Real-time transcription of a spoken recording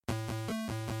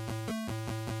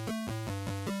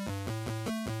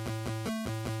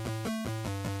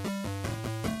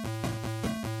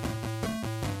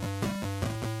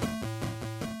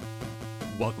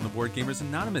Welcome to Board Gamers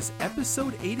Anonymous,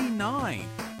 episode 89.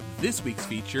 This week's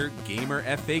feature, Gamer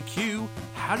FAQ,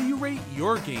 how do you rate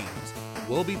your games?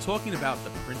 We'll be talking about The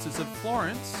Princess of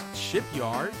Florence,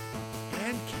 Shipyard,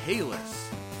 and Kalis.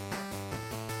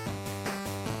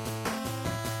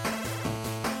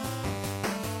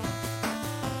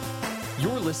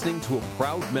 You're listening to a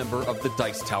proud member of the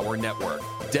Dice Tower Network,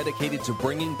 dedicated to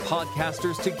bringing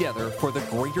podcasters together for the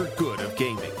greater good of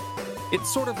gaming.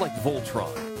 It's sort of like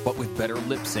Voltron, but with better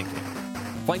lip syncing.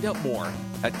 Find out more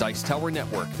at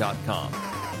Dicetowernetwork.com.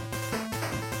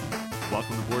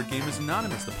 Welcome to Board Gamers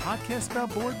Anonymous, the podcast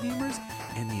about board gamers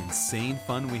and the insane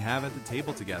fun we have at the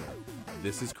table together.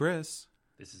 This is Chris.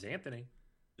 This is Anthony.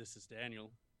 This is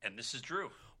Daniel. And this is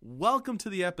Drew. Welcome to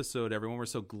the episode, everyone. We're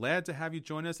so glad to have you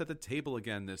join us at the table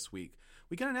again this week.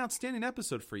 We got an outstanding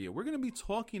episode for you. We're going to be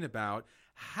talking about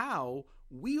how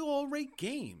we all rate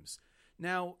games.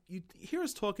 Now, you hear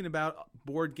us talking about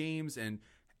board games and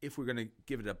if we're going to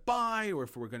give it a buy or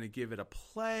if we're going to give it a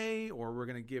play or we're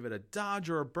going to give it a dodge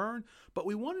or a burn, but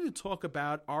we wanted to talk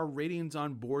about our ratings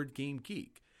on Board Game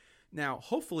Geek. Now,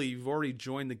 hopefully you've already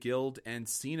joined the guild and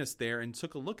seen us there and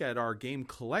took a look at our game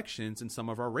collections and some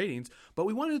of our ratings, but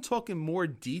we wanted to talk in more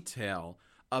detail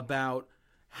about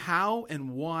how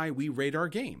and why we rate our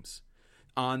games.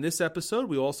 On this episode,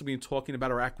 we'll also be talking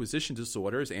about our acquisition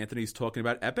disorders. Anthony's talking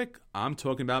about Epic. I'm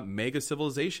talking about Mega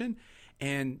Civilization.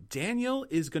 And Daniel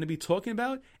is going to be talking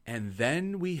about And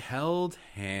Then We Held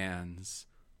Hands.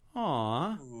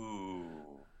 Aww. Ooh,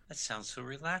 that sounds so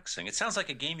relaxing. It sounds like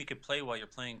a game you could play while you're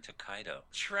playing Tokaido.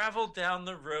 Travel down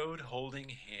the road holding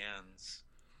hands.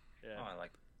 Yeah. Oh, I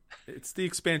like It's the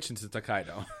expansion to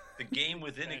Tokaido. the game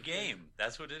within a game.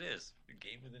 That's what it is. A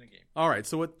game within a game. All right,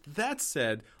 so with that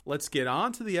said, let's get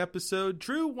on to the episode.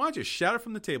 Drew, why don't you shout it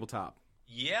from the tabletop?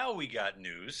 Yeah, we got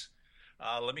news.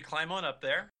 Let me climb on up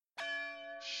there.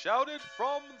 Shouted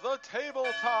from the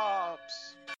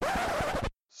tabletops!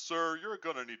 Sir, you're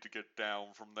gonna need to get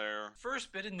down from there.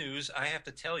 First bit of news I have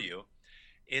to tell you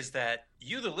is that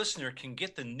you, the listener, can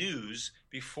get the news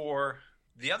before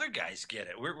the other guys get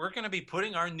it. We're going to be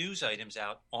putting our news items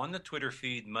out on the Twitter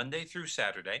feed Monday through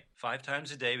Saturday. 5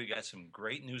 times a day, we got some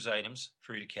great news items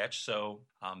for you to catch. So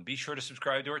be sure to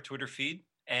subscribe to our Twitter feed.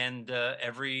 And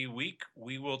every week,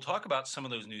 we will talk about some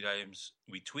of those news items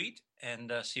we tweet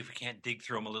and see if we can't dig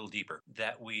through them a little deeper.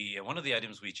 One of the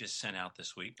items we just sent out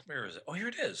this week, where is it? Oh, here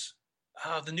it is.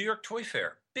 The New York Toy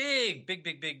Fair. Big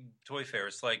toy fair.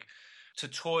 It's like to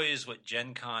toys what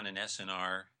Gen Con and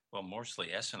SNR, well, mostly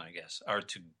SN, I guess, are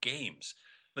to games.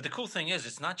 But the cool thing is,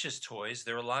 it's not just toys.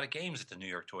 There are a lot of games at the New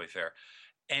York Toy Fair.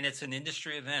 And it's an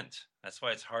industry event. That's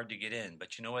why it's hard to get in.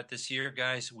 But you know what? This year,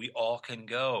 guys, we all can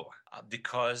go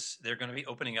because they're going to be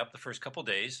opening up the first couple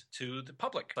days to the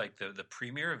public, like the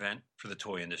premier event for the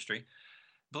toy industry.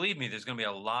 Believe me, there's going to be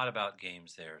a lot about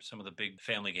games there. Some of the big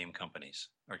family game companies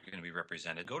are going to be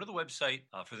represented. Go to the website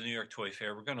for the New York Toy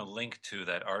Fair. We're going to link to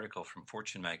that article from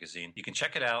Fortune magazine. You can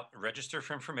check it out, register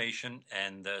for information,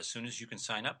 and as soon as you can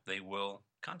sign up, they will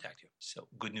contact you. So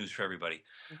good news for everybody.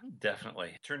 Mm-hmm.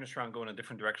 Definitely. Turn this around, go in a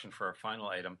different direction for our final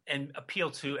item, and appeal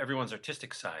to everyone's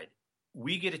artistic side.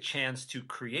 We get a chance to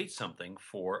create something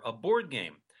for a board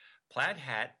game. Plaid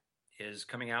Hat is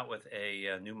coming out with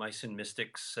a new Mice and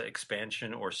Mystics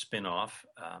expansion or spin-off,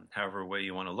 however way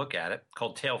you want to look at it,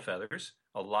 called Tail Feathers.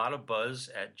 A lot of buzz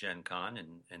at Gen Con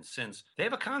and since. They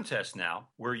have a contest now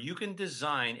where you can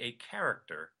design a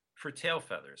character for Tail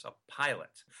Feathers, a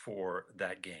pilot for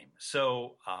that game.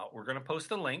 So we're going to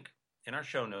post a link in our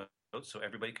show notes so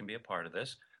everybody can be a part of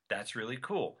this. That's really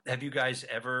cool. Have you guys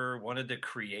ever wanted to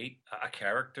create a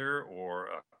character or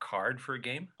a card for a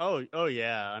game? Oh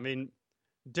yeah. I mean,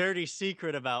 dirty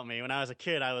secret about me. When I was a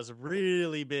kid, I was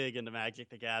really big into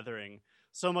Magic the Gathering.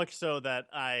 So much so that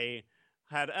I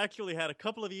had actually had a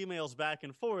couple of emails back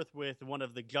and forth with one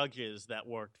of the judges that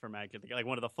worked for Magic, like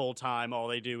one of the full-time, all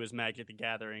they do is Magic the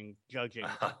Gathering judging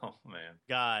Oh, man.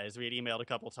 guys. We had emailed a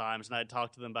couple times, and I'd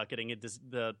talked to them about getting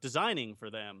the designing for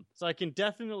them. So I can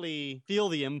definitely feel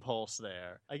the impulse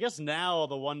there. I guess now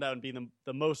the one that would be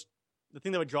the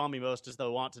thing that would draw me most is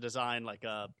the want to design like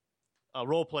a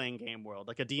role-playing game world,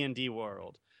 like a D&D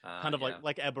world. Kind of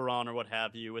like Eberron or what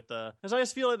have you. Because I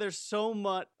just feel like there's so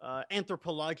much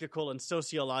anthropological and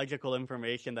sociological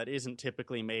information that isn't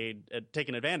typically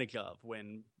taken advantage of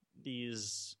when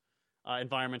these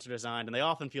environments are designed, and they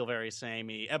often feel very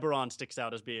samey. Eberron sticks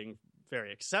out as being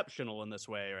very exceptional in this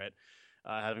way, right?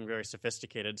 Having a very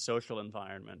sophisticated social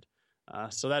environment.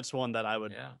 So that's one that I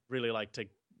would really like to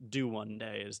do one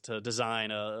day, is to design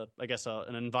an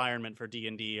environment for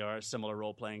D&D or a similar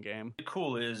role-playing game. The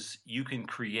cool is you can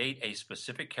create a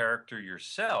specific character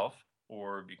yourself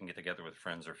or you can get together with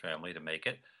friends or family to make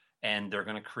it, and they're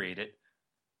going to create it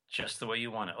just the way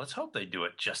you want it. Let's hope they do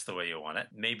it just the way you want it.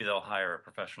 Maybe they'll hire a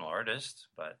professional artist,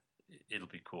 but it'll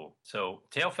be cool. So,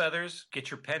 Tail Feathers,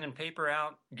 get your pen and paper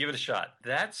out, give it a shot.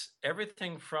 That's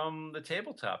everything from the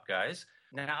tabletop, guys.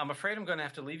 Now, I'm afraid I'm going to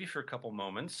have to leave you for a couple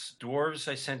moments. Dwarves,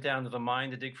 I sent down to the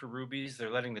mine to dig for rubies. They're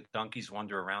letting the donkeys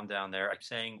wander around down there. I'm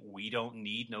saying we don't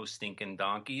need no stinking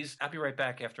donkeys. I'll be right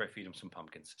back after I feed them some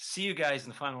pumpkins. See you guys in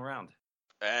the final round.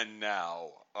 And now,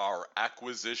 our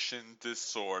acquisition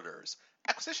disorders.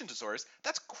 Acquisition disorders?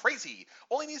 That's crazy!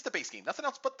 All he needs is the base game, nothing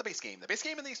else but the base game. The base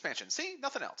game and the expansion. See?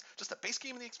 Nothing else. Just the base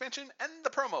game and the expansion and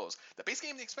the promos. The base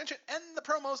game, the expansion, and the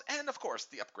promos, and of course,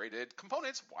 the upgraded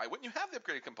components. Why wouldn't you have the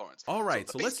upgraded components? All right,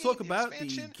 so let's talk about the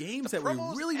the games that we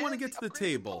promos, really want to and get to the upgraded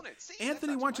table. components. See, Anthony, that's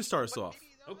why not don't you too start much, us but off? maybe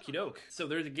Okie doke. So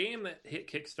there's a game that hit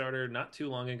Kickstarter not too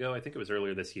long ago. I think it was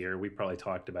earlier this year. We probably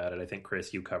talked about it. I think,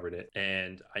 Chris, you covered it.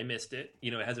 And I missed it.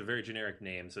 You know, it has a very generic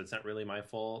name, so it's not really my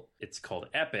fault. It's called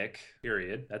Epic,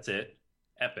 period. That's it.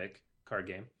 Epic card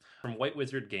game. From White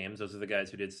Wizard Games. Those are the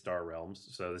guys who did Star Realms.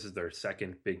 So this is their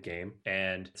second big game.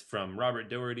 And it's from Robert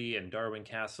Doherty and Darwin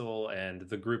Castle. And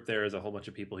the group there is a whole bunch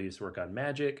of people who used to work on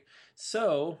Magic.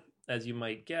 So, as you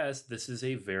might guess, this is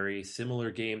a very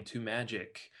similar game to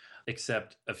Magic.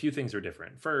 Except a few things are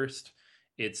different. First,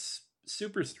 it's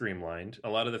super streamlined. A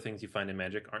lot of the things you find in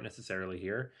Magic aren't necessarily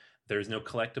here. There's no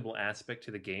collectible aspect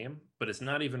to the game, but it's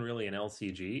not even really an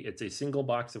LCG. It's a single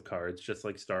box of cards, just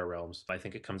like Star Realms. I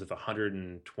think it comes with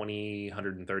 120,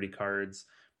 130 cards.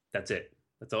 That's it.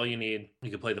 That's all you need. You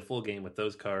can play the full game with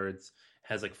those cards. It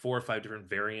has like 4 or 5 different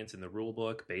variants in the rule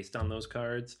book based on those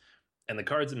cards. And the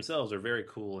cards themselves are very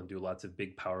cool and do lots of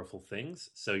big, powerful things.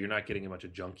 So you're not getting a bunch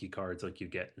of junky cards like you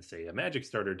get in, say, a Magic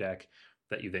starter deck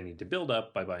that you then need to build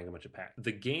up by buying a bunch of packs.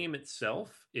 The game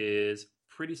itself is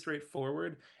pretty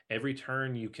straightforward. Every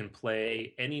turn you can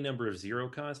play any number of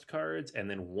zero-cost cards and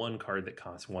then one card that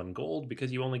costs 1 gold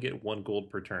because you only get 1 gold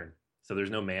per turn. So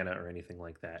there's no mana or anything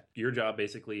like that. Your job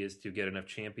basically is to get enough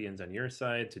champions on your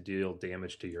side to deal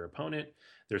damage to your opponent.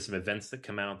 There's some events that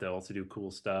come out that also do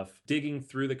cool stuff. Digging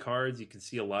through the cards, you can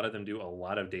see a lot of them do a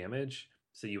lot of damage.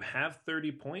 So you have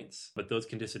 30 points, but those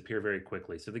can disappear very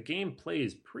quickly. So the game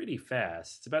plays pretty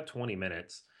fast. It's about 20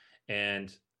 minutes.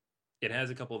 And it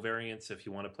has a couple of variants if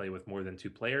you want to play with more than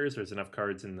 2 players. There's enough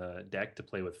cards in the deck to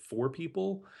play with 4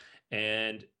 people.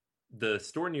 And the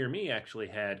store near me actually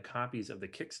had copies of the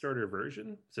Kickstarter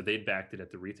version. So they'd backed it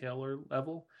at the retailer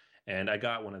level. And I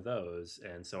got one of those.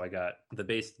 And so I got the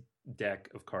base deck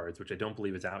of cards, which I don't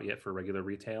believe is out yet for regular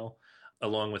retail,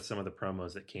 along with some of the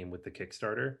promos that came with the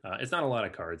Kickstarter. It's not a lot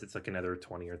of cards. It's like another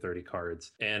 20 or 30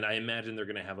 cards. And I imagine they're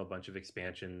going to have a bunch of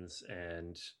expansions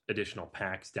and additional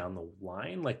packs down the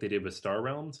line like they did with Star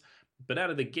Realms. But out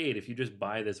of the gate, if you just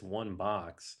buy this one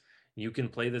box, you can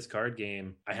play this card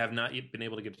game. I have not been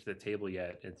able to get to the table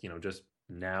yet. It's, just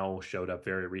now showed up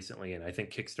very recently. And I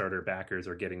think Kickstarter backers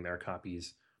are getting their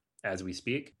copies as we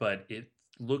speak. But it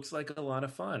looks like a lot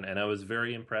of fun. And I was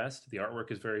very impressed. The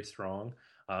artwork is very strong.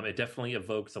 It definitely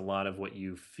evokes a lot of what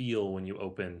you feel when you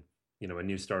open, a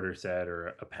new starter set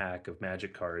or a pack of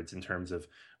Magic cards in terms of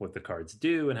what the cards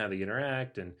do and how they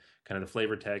interact and kind of the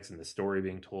flavor text and the story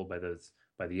being told by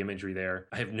the imagery there.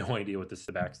 I have no idea what the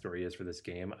backstory is for this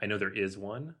game. I know there is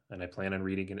one, and I plan on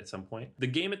reading it at some point. The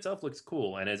game itself looks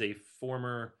cool, and as a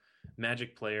former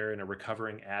Magic player and a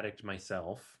recovering addict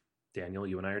myself, Daniel,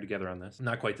 you and I are together on this.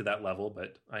 Not quite to that level,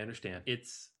 but I understand.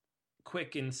 It's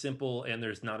quick and simple, and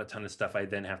there's not a ton of stuff I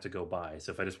then have to go buy.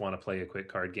 So if I just want to play a quick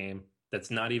card game that's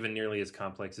not even nearly as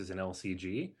complex as an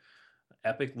LCG,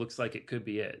 Epic looks like it could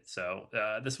be it. So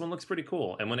this one looks pretty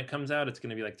cool. And when it comes out, it's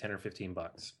going to be like 10 or 15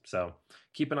 bucks. So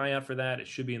keep an eye out for that. It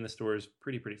should be in the stores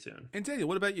pretty soon. And Daniel,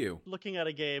 what about you? Looking at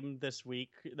a game this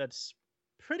week that's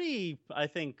pretty, I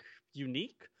think,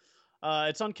 unique.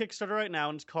 It's on Kickstarter right now,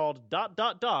 and it's called ...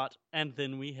 and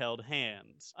Then We Held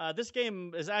Hands. This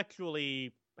game is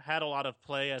actually had a lot of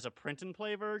play as a print and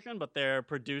play version, but they're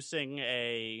producing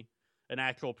an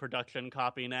actual production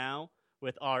copy now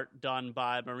with art done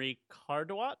by Marie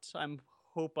Cardwat. I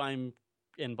hope I'm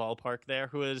in ballpark there,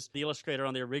 who is the illustrator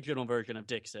on the original version of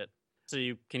Dixit. So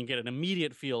you can get an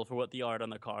immediate feel for what the art on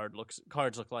the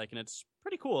cards look like, and it's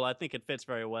pretty cool. I think it fits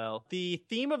very well. The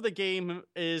theme of the game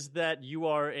is that you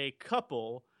are a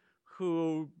couple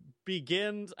who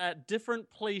begins at different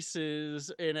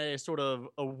places in a sort of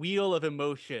a wheel of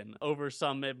emotion over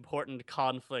some important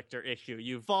conflict or issue.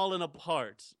 You've fallen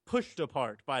apart, pushed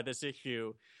apart by this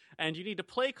issue, and you need to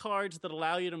play cards that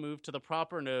allow you to move to the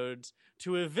proper nodes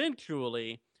to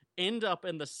eventually end up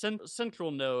in the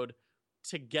central node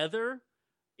together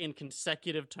in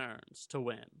consecutive turns to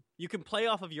win. You can play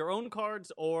off of your own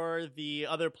cards or the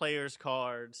other player's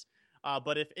cards,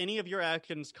 but if any of your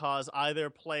actions cause either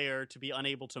player to be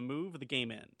unable to move, the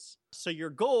game ends. So your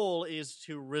goal is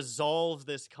to resolve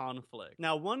this conflict.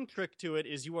 Now, one trick to it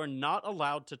is you are not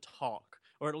allowed to talk,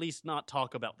 or at least not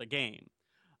talk about the game.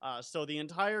 So the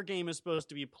entire game is supposed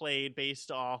to be played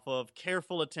based off of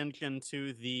careful attention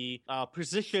to the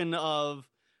position of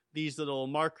these little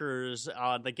markers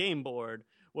on the game board,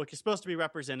 which is supposed to be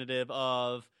representative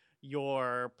of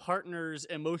your partner's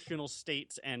emotional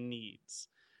states and needs.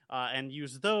 And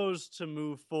use those to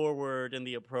move forward in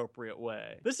the appropriate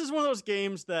way. This is one of those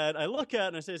games that I look at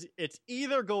and I say it's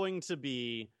either going to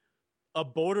be a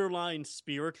borderline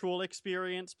spiritual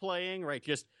experience playing, right?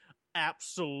 Just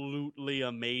absolutely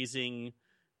amazing,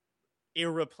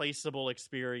 irreplaceable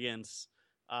experience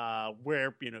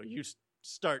where, you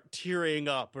start tearing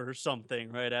up or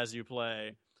something, right, as you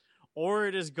play. Or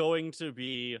it is going to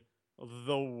be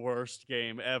the worst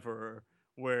game ever,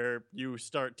 where you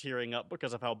start tearing up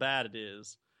because of how bad it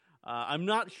is. I'm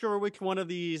not sure which one of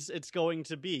these it's going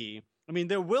to be. I mean,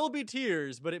 there will be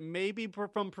tears, but it may be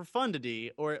from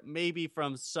profundity or it may be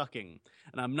from sucking.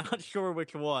 And I'm not sure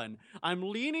which one. I'm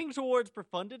leaning towards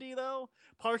profundity, though,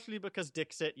 partially because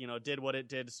Dixit, did what it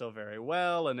did so very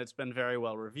well, and it's been very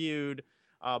well reviewed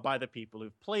by the people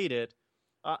who've played it.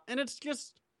 And it's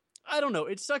just, I don't know,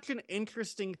 it's such an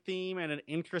interesting theme and an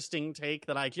interesting take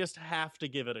that I just have to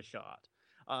give it a shot.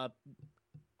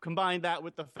 Combine that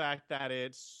with the fact that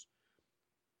it's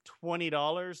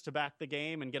 $20 to back the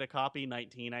game and get a copy,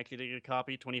 $19 actually to get a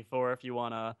copy, $24 if you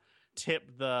want to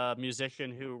tip the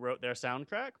musician who wrote their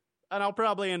soundtrack. And I'll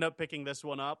probably end up picking this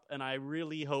one up, and I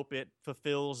really hope it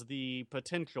fulfills the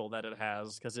potential that it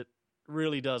has, because it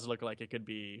really does look like it could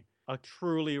be a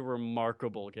truly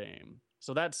remarkable game.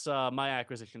 So that's my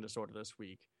acquisition disorder this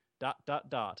week. ...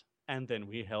 And Then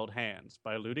We Held Hands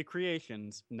by Ludi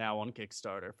Creations, now on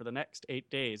Kickstarter for the next 8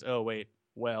 days. Oh, wait.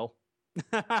 Well,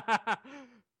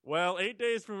 8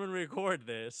 days from when we record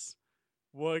this,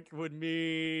 what would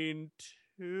mean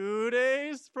 2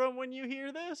 days from when you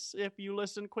hear this, if you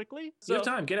listen quickly. So, you have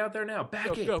time. Get out there now.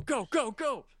 Back it.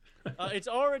 Go. It's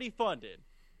already funded.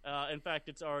 In fact,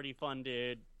 it's already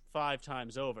funded 5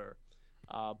 times over.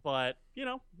 But,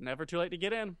 never too late to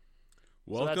get in.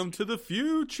 Welcome to the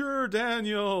future,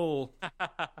 Daniel.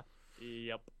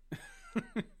 Yep.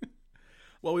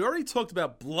 Well, we already talked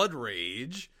about Blood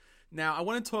Rage. Now, I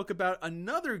want to talk about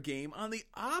another game on the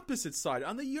opposite side,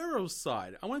 on the Euro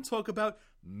side. I want to talk about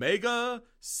Mega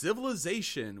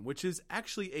Civilization, which is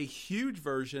actually a huge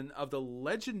version of the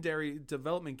legendary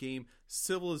development game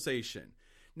Civilization.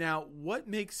 Now, what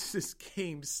makes this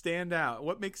game stand out,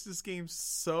 what makes this game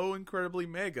so incredibly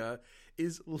mega,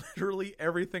 is literally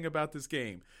everything about this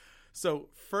game. So,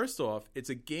 first off, it's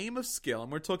a game of skill,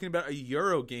 and we're talking about a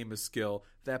Euro game of skill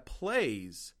that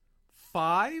plays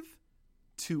 5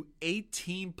 to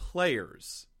 18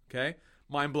 players. Okay?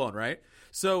 Mind blown, right?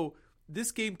 So,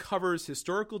 this game covers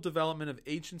historical development of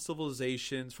ancient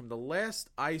civilizations from the last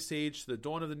ice age to the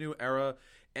dawn of the new era,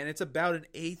 and it's about an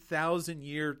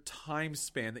 8,000-year time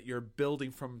span that you're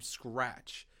building from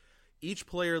scratch. Each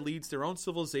player leads their own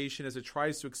civilization as it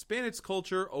tries to expand its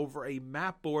culture over a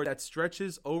map board that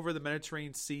stretches over the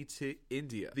Mediterranean Sea to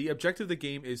India. The objective of the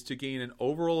game is to gain an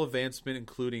overall advancement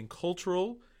including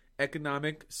cultural,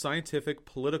 economic, scientific,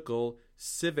 political,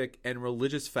 civic, and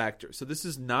religious factors. So this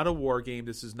is not a war game.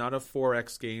 This is not a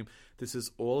 4X game. This is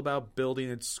all about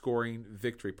building and scoring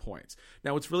victory points.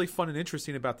 Now, what's really fun and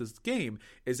interesting about this game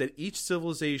is that each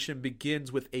civilization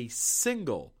begins with a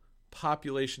single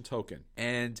population token.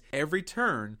 And every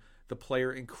turn, the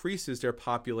player increases their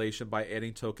population by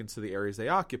adding tokens to the areas they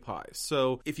occupy.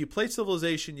 So if you play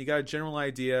Civilization, you got a general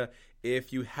idea.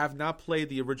 If you have not played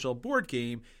the original board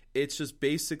game, it's just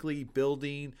basically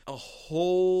building a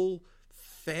whole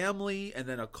family and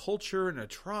then a culture and a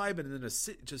tribe and then a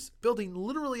city, just building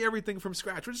literally everything from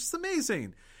scratch, which is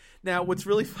amazing. Now, what's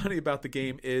really funny about the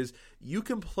game is you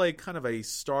can play kind of a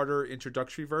starter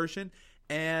introductory version,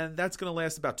 and that's going to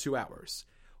last about 2 hours.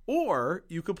 Or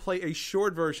you could play a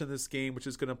short version of this game, which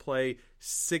is going to play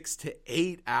 6 to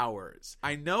 8 hours.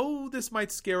 I know this might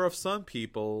scare off some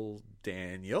people,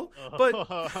 Daniel, but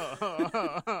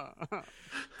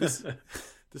this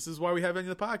is why we have it in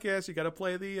the podcast. You got to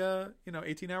play the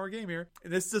 18-hour game here.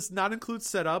 And this does not include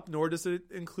setup, nor does it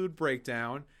include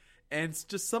breakdown. And it's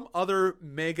just some other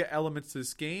mega elements to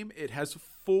this game. It has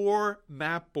 4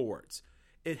 map boards.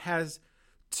 It has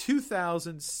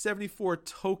 2,074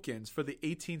 tokens for the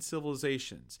 18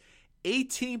 civilizations,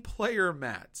 18 player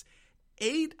mats,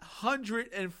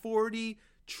 840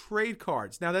 trade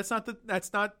cards. Now that's not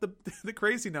the the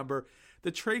crazy number.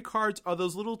 The trade cards are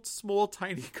those little small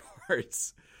tiny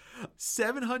cards.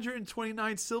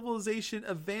 729 Civilization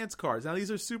Advance cards. Now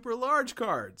these are super large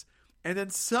cards. And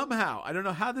then somehow, I don't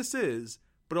know how this is,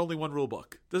 but only one rule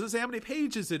book. Doesn't say how many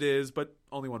pages it is, but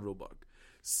only one rule book.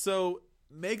 So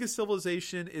Mega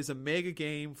Civilization is a mega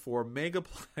game for mega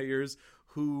players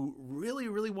who really,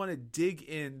 really want to dig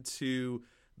into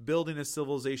building a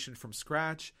civilization from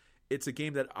scratch. It's a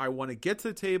game that I want to get to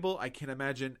the table. I can't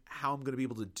imagine how I'm going to be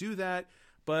able to do that.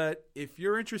 But if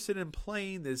you're interested in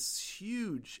playing this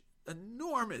huge,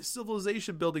 enormous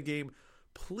civilization building game,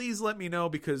 please let me know,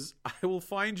 because I will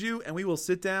find you and we will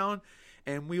sit down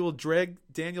and we will drag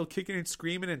Daniel kicking and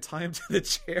screaming and tie him to the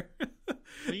chair.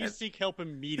 Please seek help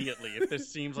immediately if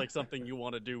this seems like something you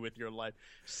want to do with your life.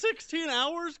 16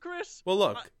 hours, Chris? Well,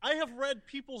 look. I have read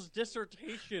people's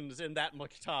dissertations in that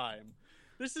much time.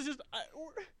 This is just...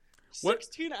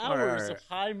 16 hours of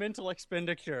high mental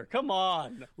expenditure. Come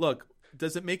on. Look,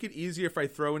 does it make it easier if I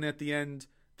throw in at the end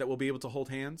that we'll be able to hold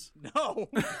hands? No.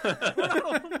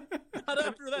 Not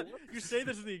after that. You say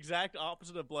this is the exact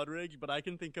opposite of Blood Rage, but I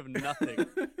can think of nothing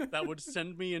that would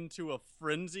send me into a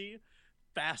frenzy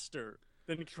faster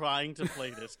than trying to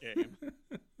play this game.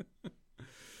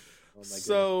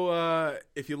 So,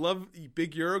 if you love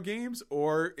big Euro games,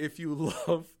 or if you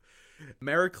love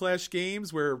Americlash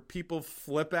games where people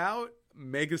flip out,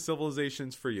 Mega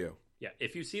Civilization's for you. Yeah,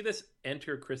 if you see this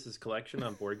enter Chris's collection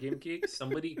on Board Game Geek,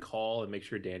 somebody call and make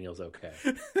sure Daniel's okay.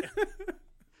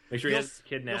 Make sure he has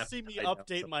kidnapped. You'll see me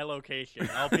update my location.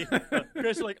 I'll be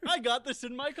Chris like, I got this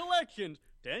in my collection.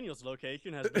 Daniel's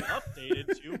location has been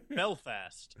updated to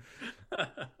Belfast.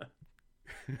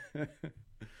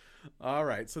 All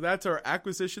right, so that's our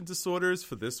acquisition disorders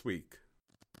for this week.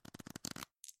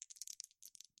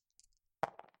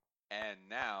 And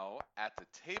now, at the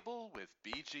table with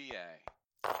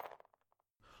BGA.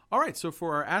 All right, so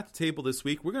for our At the Table this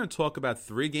week, we're going to talk about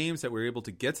 3 games that we're able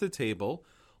to get to the table,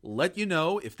 let you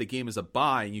know if the game is a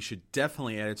buy and you should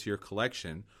definitely add it to your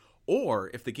collection,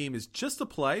 or if the game is just a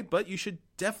play, but you should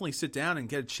definitely sit down and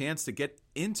get a chance to get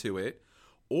into it,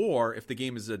 or if the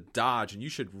game is a dodge and you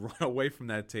should run away from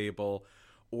that table,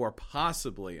 or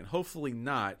possibly, and hopefully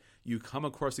not, you come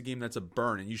across a game that's a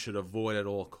burn and you should avoid at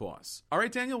all costs. All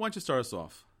right, Daniel, why don't you start us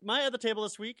off? My At the Table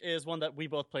this week is one that we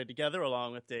both played together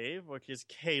along with Dave, which is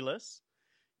Caelus.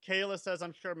 Caelus, as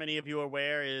I'm sure many of you are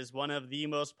aware, is one of the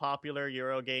most popular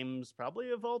Euro games probably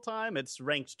of all time. It's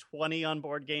ranked 20 on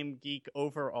Board Game Geek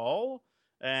overall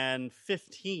and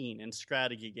 15 in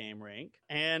strategy game rank.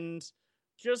 And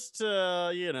just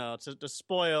to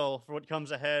spoil for what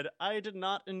comes ahead, I did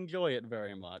not enjoy it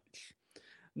very much.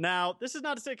 Now, this is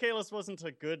not to say Caelus wasn't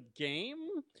a good game,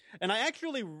 and I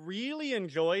actually really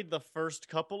enjoyed the first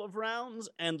couple of rounds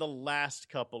and the last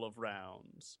couple of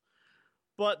rounds.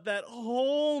 But that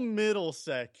whole middle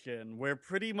section, where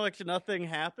pretty much nothing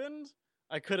happened,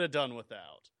 I could have done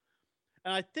without.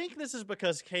 And I think this is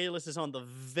because Caelus is on the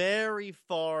very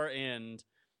far end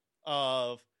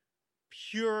of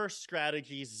pure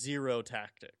strategy, zero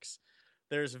tactics.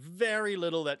 There's very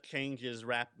little that changes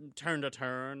turn to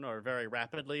turn or very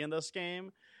rapidly in this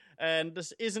game. And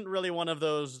this isn't really one of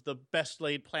those, the best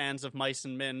laid plans of mice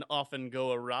and men often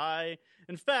go awry.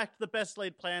 In fact, the best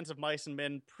laid plans of mice and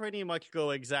men pretty much go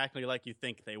exactly like you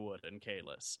think they would in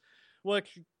Caelus,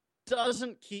 which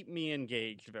doesn't keep me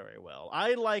engaged very well.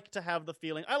 I like to have the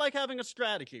feeling, I like having a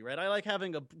strategy, right? I like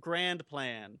having a grand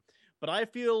plan, but I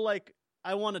feel like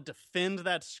I want to defend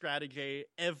that strategy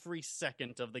every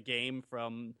second of the game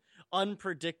from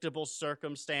unpredictable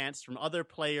circumstance, from other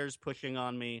players pushing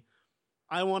on me.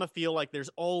 I want to feel like there's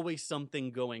always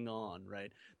something going on,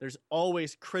 right? There's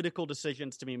always critical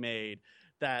decisions to be made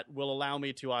that will allow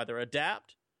me to either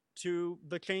adapt to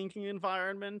the changing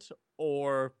environment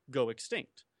or go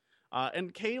extinct.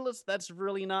 And Caelus, that's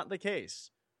really not the case.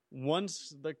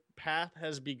 Once the path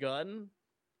has begun,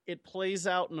 it plays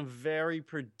out in a very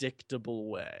predictable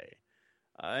way.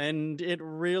 And it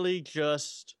really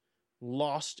just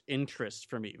lost interest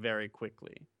for me very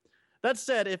quickly. That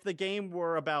said, if the game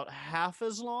were about half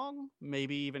as long,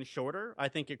 maybe even shorter, I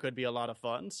think it could be a lot of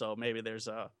fun. So maybe there's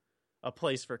a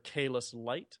place for Caelus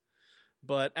Light.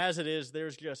 But as it is,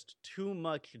 there's just too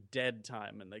much dead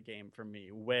time in the game for me,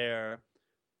 where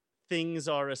things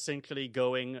are essentially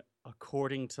going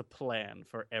according to plan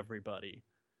for everybody.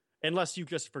 Unless you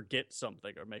just forget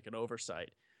something or make an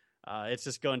oversight. It's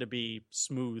just going to be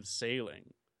smooth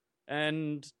sailing.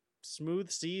 And smooth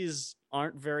seas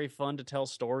aren't very fun to tell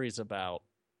stories about.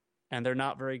 And they're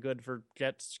not very good for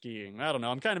jet skiing. I don't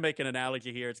know. I'm kind of making an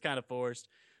analogy here. It's kind of forced.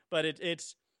 But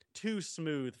it's too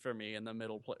smooth for me in the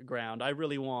middle ground. I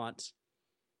really want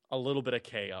a little bit of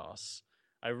chaos.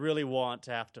 I really want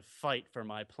to have to fight for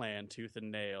my plan tooth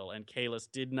and nail, and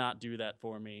Kalis did not do that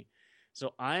for me.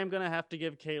 So I am going to have to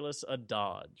give Kalis a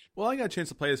dodge. Well, I got a chance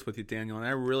to play this with you, Daniel, and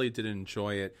I really did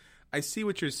enjoy it. I see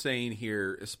what you're saying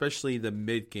here, especially the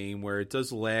mid-game, where it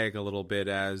does lag a little bit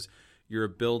as you're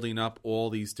building up all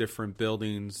these different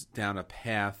buildings down a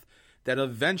path that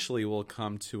eventually will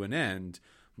come to an end.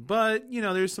 But,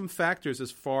 there's some factors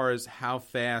as far as how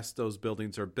fast those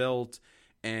buildings are built,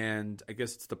 and I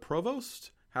guess it's the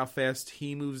provost, how fast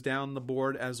he moves down the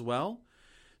board as well.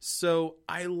 So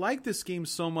I like this game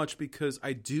so much because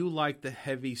I do like the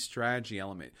heavy strategy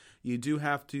element. You do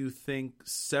have to think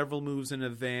several moves in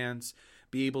advance,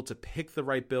 be able to pick the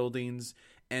right buildings,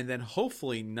 and then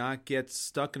hopefully not get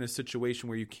stuck in a situation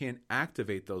where you can't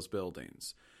activate those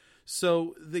buildings.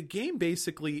 So the game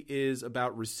basically is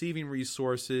about receiving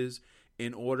resources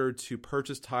in order to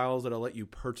purchase tiles that'll let you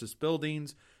purchase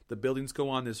buildings. The buildings go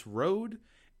on this road,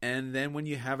 and then when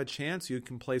you have a chance, you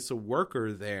can place a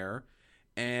worker there.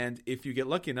 And if you get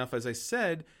lucky enough, as I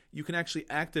said, you can actually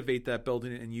activate that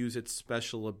building and use its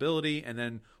special ability and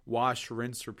then wash,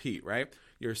 rinse, repeat, right?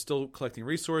 You're still collecting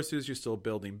resources, you're still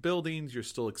building buildings, you're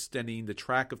still extending the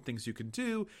track of things you can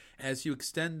do. As you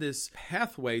extend this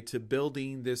pathway to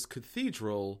building this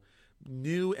cathedral,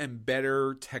 new and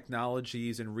better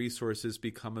technologies and resources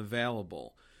become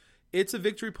available. It's a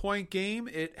victory point game.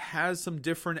 It has some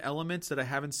different elements that I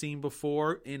haven't seen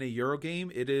before in a Euro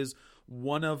game. It is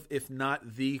one of, if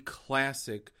not the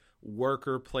classic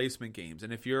worker placement games.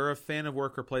 And if you're a fan of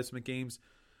worker placement games,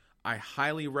 I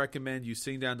highly recommend you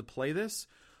sitting down to play this.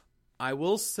 I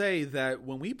will say that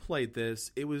when we played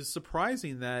this, it was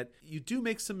surprising that you do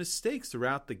make some mistakes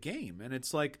throughout the game. And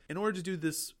it's like, in order to do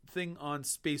this thing on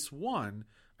space 1,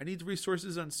 I need the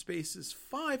resources on spaces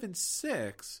 5 and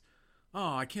 6.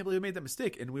 Oh, I can't believe I made that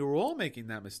mistake. And we were all making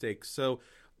that mistake. So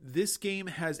this game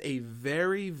has a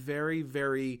very, very,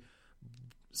 very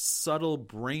subtle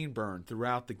brain burn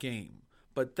throughout the game.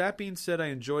 But that being said, I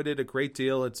enjoyed it a great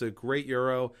deal. It's a great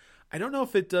Euro. I don't know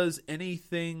if it does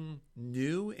anything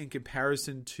new in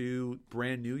comparison to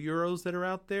brand new Euros that are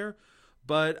out there,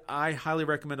 but I highly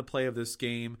recommend a play of this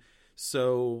game.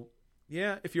 So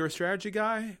yeah, if you're a strategy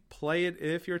guy, play it.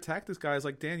 If you're a tactics guy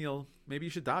like Daniel, maybe you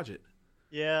should dodge it.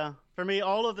 Yeah, for me,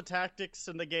 all of the tactics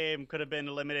in the game could have been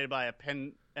eliminated by a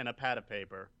pen and a pad of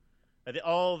paper.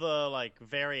 All the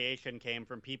variation came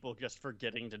from people just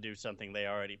forgetting to do something they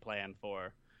already planned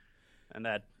for. And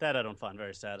that I don't find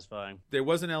very satisfying. There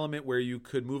was an element where you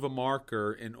could move a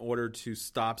marker in order to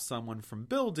stop someone from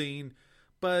building,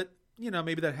 but,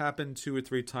 maybe that happened 2 or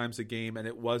 3 times a game, and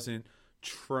it wasn't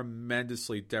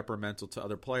tremendously detrimental to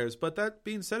other players. But that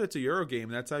being said, it's a Euro game,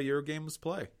 and that's how Euro games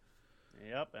play.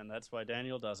 Yep, and that's why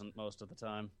Daniel doesn't most of the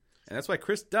time. And that's why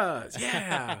Chris does.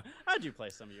 Yeah. I do play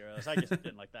some Euros. I just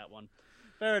didn't like that one.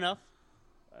 Fair enough.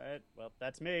 All right, well,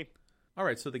 that's me. All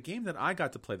right, so the game that I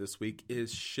got to play this week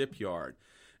is Shipyard.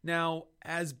 Now,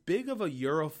 as big of a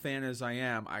Euro fan as I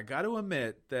am, I got to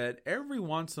admit that every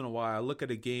once in a while I look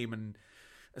at a game, and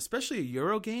especially a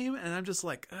Euro game, and I'm just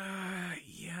like,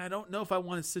 I don't know if I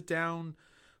want to sit down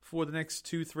for the next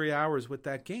 2-3 hours with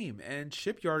that game. And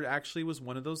Shipyard actually was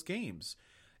one of those games.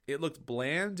 It looked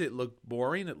bland, it looked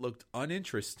boring, it looked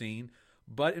uninteresting,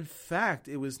 but in fact,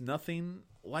 it was nothing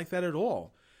like that at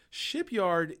all.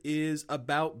 Shipyard is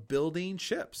about building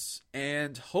ships,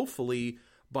 and hopefully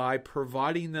by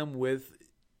providing them with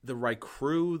the right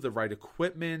crew, the right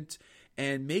equipment,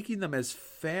 and making them as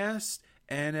fast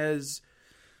and as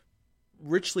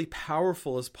richly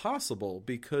powerful as possible,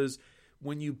 because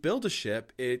when you build a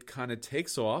ship, it kind of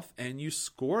takes off and you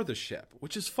score the ship,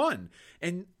 which is fun.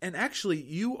 And actually,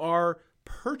 you are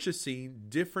purchasing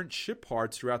different ship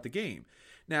parts throughout the game.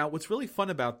 Now, what's really fun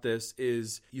about this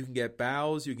is you can get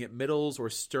bows, you can get middles or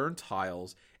stern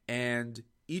tiles, and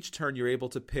each turn you're able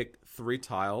to pick 3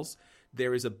 tiles.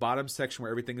 There is a bottom section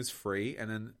where everything is free,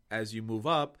 and then as you move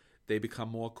up, they become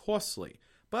more costly.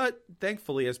 But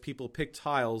thankfully, as people pick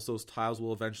tiles, those tiles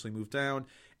will eventually move down,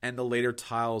 and the later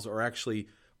tiles are actually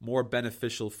more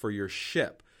beneficial for your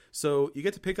ship. So you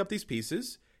get to pick up these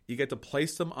pieces, you get to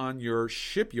place them on your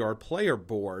Shipyard player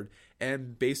board,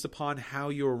 and based upon how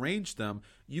you arrange them,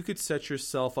 you could set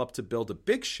yourself up to build a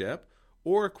big ship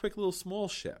or a quick little small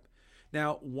ship.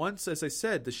 Now, once, as I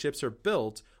said, the ships are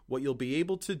built, what you'll be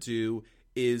able to do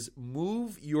is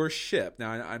move your ship.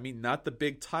 Now, I mean, not the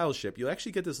big tile ship. You'll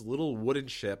actually get this little wooden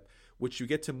ship, which you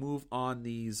get to move on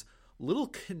these little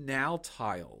canal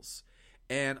tiles.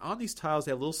 And on these tiles,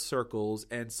 they have little circles,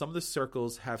 and some of the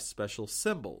circles have special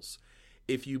symbols.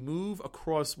 If you move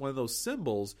across one of those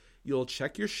symbols, you'll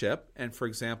check your ship. And for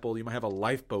example, you might have a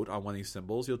lifeboat on one of these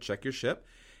symbols. You'll check your ship.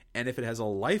 And if it has a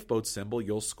lifeboat symbol,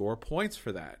 you'll score points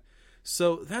for that.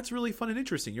 So that's really fun and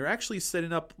interesting. You're actually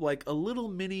setting up like a little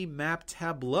mini map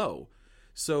tableau.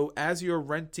 So as you're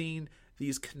renting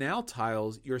these canal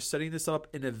tiles, you're setting this up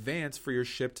in advance for your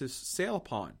ship to sail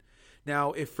upon.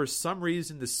 Now, if for some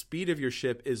reason the speed of your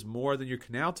ship is more than your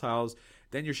canal tiles,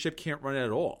 then your ship can't run it at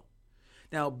all.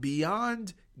 Now,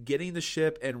 beyond getting the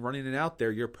ship and running it out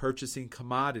there, you're purchasing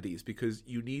commodities because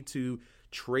you need to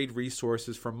trade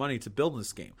resources for money to build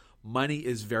this game. Money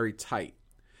is very tight.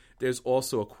 There's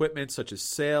also equipment such as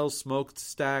sails,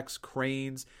 smokestacks,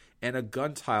 cranes, and a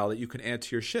gun tile that you can add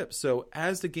to your ship. So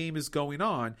as the game is going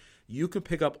on, you can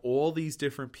pick up all these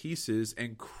different pieces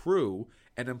and crew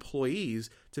and employees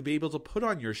to be able to put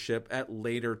on your ship at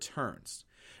later turns.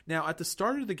 Now, at the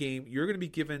start of the game, you're going to be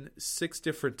given 6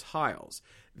 different tiles.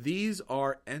 These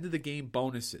are end-of-the-game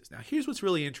bonuses. Now, here's what's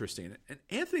really interesting. And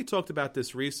Anthony talked about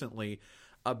this recently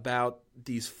about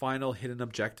these final hidden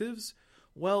objectives.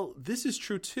 Well, this is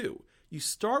true too. You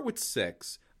start with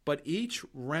 6, but each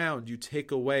round you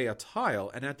take away a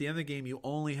tile, and at the end of the game, you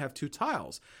only have 2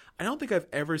 tiles. I don't think I've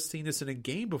ever seen this in a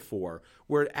game before,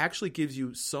 where it actually gives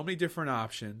you so many different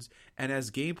options, and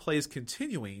as gameplay is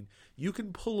continuing, you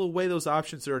can pull away those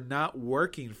options that are not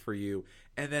working for you,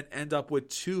 and then end up with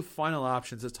 2 final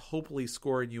options that's hopefully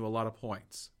scoring you a lot of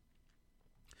points.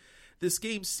 This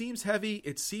game seems heavy,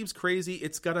 it seems crazy,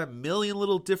 it's got a million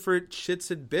little different chits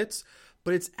and bits,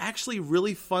 but it's actually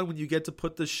really fun when you get to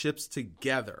put the ships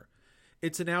together.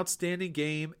 It's an outstanding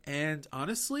game, and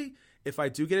honestly, if I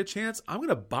do get a chance, I'm going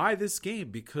to buy this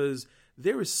game because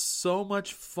there is so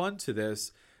much fun to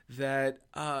this that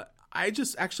I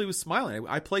just actually was smiling.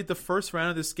 I played the first round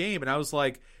of this game, and I was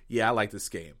like, yeah, I like this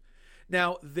game.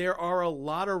 Now, there are a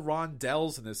lot of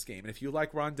rondels in this game, and if you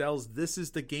like rondels, this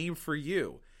is the game for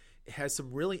you. It has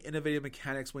some really innovative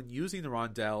mechanics when using the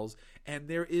rondels, and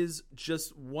there is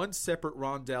just one separate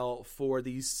rondel for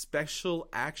these special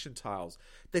action tiles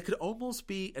that could almost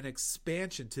be an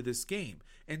expansion to this game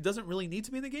and doesn't really need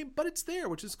to be in the game, but it's there,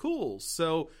 which is cool.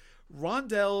 So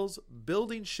rondels,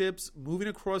 building ships, moving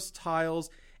across tiles,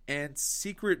 and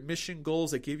secret mission goals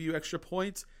that give you extra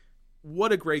points.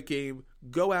 What a great game.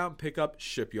 Go out and pick up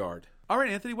Shipyard. All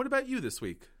right, Anthony, what about you this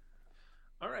week?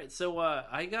 All right, so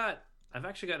I've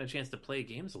actually gotten a chance to play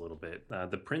games a little bit.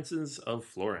 The Princes of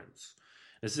Florence.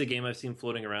 This is a game I've seen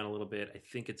floating around a little bit. I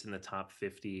think it's in the top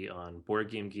 50 on Board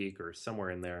Game Geek or somewhere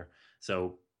in there.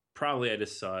 So probably I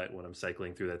just saw it when I'm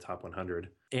cycling through that top 100.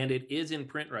 And it is in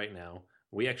print right now.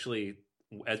 We actually,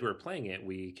 as we were playing it,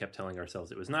 we kept telling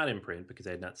ourselves it was not in print because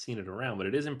I had not seen it around, but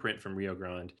it is in print from Rio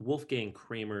Grande. Wolfgang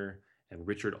Kramer and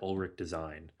Richard Ulrich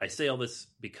design. I say all this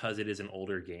because it is an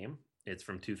older game. It's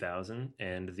from 2000,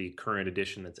 and the current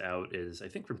edition that's out is, I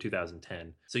think, from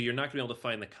 2010. So you're not going to be able to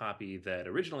find the copy that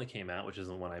originally came out, which is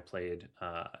the one I played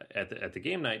at the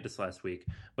game night this last week.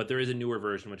 But there is a newer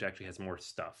version, which actually has more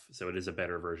stuff. So it is a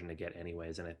better version to get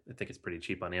anyways, and I think it's pretty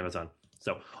cheap on Amazon.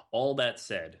 So all that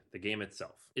said, the game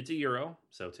itself, it's a Euro.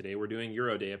 So today we're doing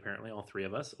Euro Day, apparently, all 3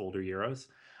 of us, older Euros.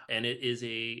 And it is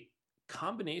a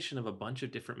combination of a bunch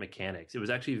of different mechanics. It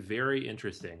was actually very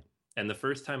interesting. And the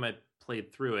first time I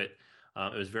played through it,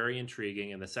 it was very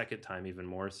intriguing, and the second time even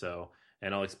more so,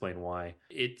 and I'll explain why.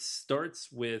 It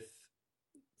starts with,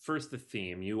 first, the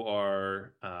theme. You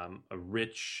are a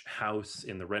rich house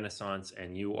in the Renaissance,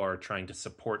 and you are trying to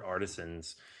support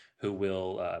artisans who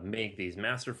will make these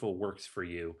masterful works for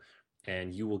you,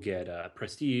 and you will get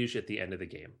prestige at the end of the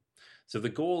game. So the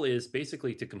goal is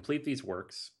basically to complete these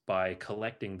works by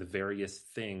collecting the various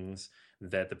things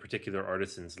that the particular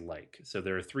artisans like. So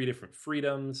there are 3 different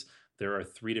freedoms, there are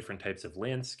 3 different types of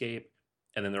landscape,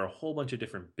 and then there are a whole bunch of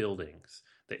different buildings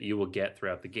that you will get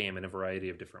throughout the game in a variety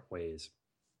of different ways.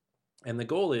 And the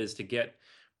goal is to get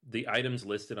the items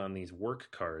listed on these work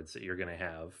cards that you're going to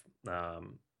have,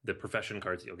 the profession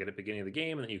cards that you'll get at the beginning of the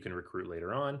game and that you can recruit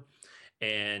later on.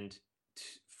 And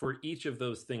for each of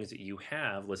those things that you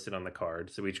have listed on the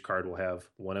card, so each card will have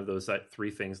one of those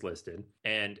 3 things listed,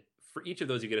 and for each of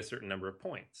those you get a certain number of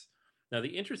points. Now,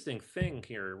 the interesting thing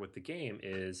here with the game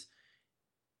is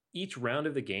each round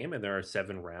of the game, and there are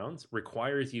 7 rounds,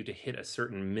 requires you to hit a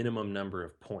certain minimum number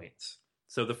of points.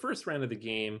 So the first round of the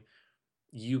game,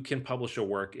 you can publish a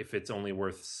work if it's only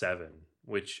worth 7,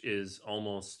 which is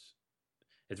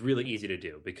it's really easy to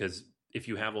do because if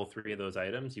you have all 3 of those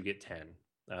items, you get 10.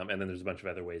 And then there's a bunch of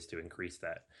other ways to increase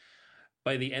that.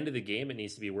 By the end of the game, it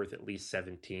needs to be worth at least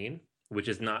 17. which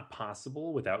is not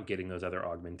possible without getting those other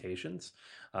augmentations.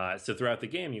 So throughout the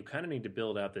game, you kind of need to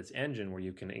build out this engine where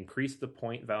you can increase the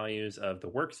point values of the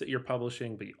works that you're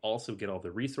publishing, but you also get all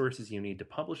the resources you need to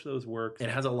publish those works. It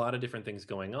has a lot of different things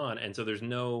going on. And so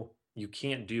you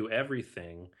can't do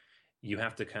everything. You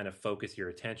have to kind of focus your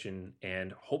attention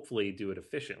and hopefully do it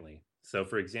efficiently. So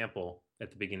for example, at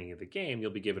the beginning of the game,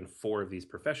 you'll be given 4 of these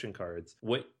profession cards.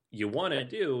 What you want to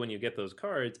do when you get those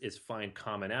cards is find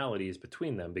commonalities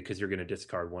between them, because you're going to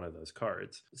discard one of those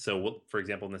cards. So, for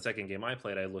example, in the second game I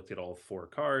played, I looked at all 4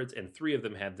 cards, and 3 of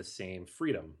them had the same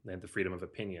freedom. They had the freedom of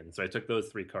opinion. So I took those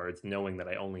 3 cards knowing that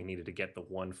I only needed to get the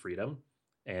one freedom.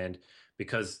 And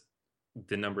because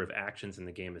the number of actions in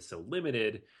the game is so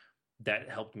limited, that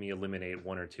helped me eliminate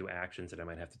 1 or 2 actions that I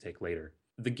might have to take later.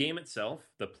 The game itself,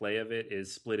 the play of it,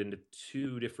 is split into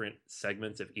 2 different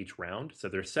segments of each round. So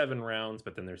there's 7 rounds,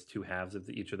 but then there's 2 halves of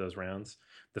each of those rounds.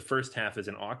 The first half is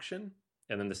an auction,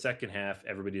 and then the second half,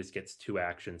 everybody just gets 2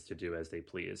 actions to do as they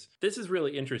please. This is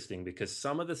really interesting because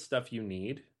some of the stuff you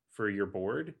need for your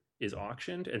board is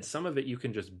auctioned, and some of it you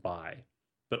can just buy,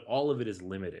 but all of it is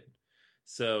limited.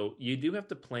 So you do have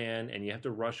to plan, and you have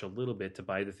to rush a little bit to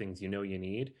buy the things you know you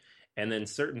need. And then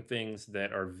certain things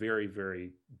that are very,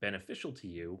 very beneficial to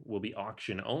you will be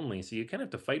auction only. So you kind of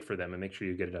have to fight for them and make sure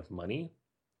you get enough money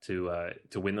to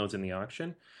win those in the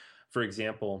auction. For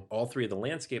example, all 3 of the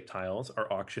landscape tiles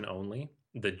are auction only.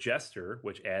 The Jester,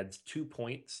 which adds 2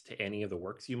 points to any of the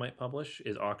works you might publish,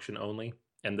 is auction only.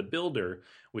 And the Builder,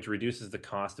 which reduces the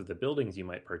cost of the buildings you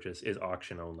might purchase, is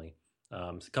auction only.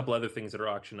 So a couple other things that are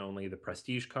auction only: the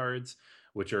prestige cards,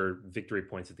 which are victory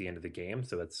points at the end of the game.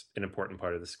 So that's an important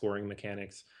part of the scoring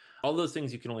mechanics. All those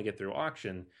things you can only get through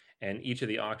auction, and each of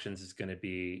the auctions is going to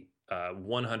be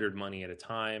 100 money at a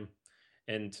time.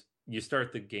 And you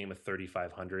start the game with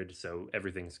 3,500, so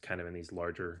everything's kind of in these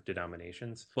larger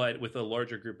denominations. But with a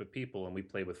larger group of people, and we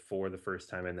played with 4 the first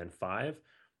time and then 5,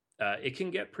 it can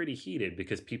get pretty heated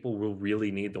because people will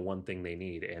really need the one thing they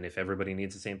need. And if everybody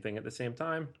needs the same thing at the same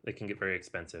time, it can get very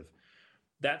expensive.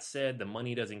 That said, the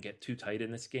money doesn't get too tight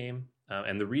in this game.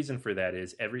 And the reason for that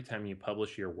is every time you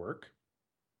publish your work,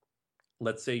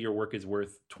 let's say your work is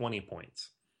worth 20 points.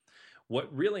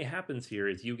 What really happens here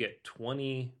is you get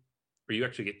 20, or you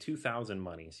actually get 2,000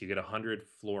 money. So you get 100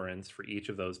 florins for each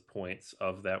of those points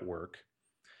of that work.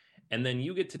 And then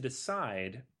you get to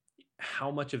decide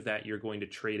how much of that you're going to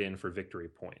trade in for victory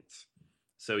points.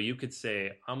 So you could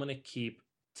say, I'm going to keep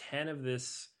 10 of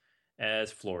this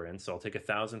as florins, so I'll take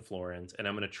 1,000 florins, and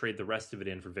I'm going to trade the rest of it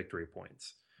in for victory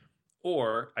points.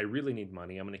 Or I really need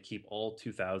money, I'm going to keep all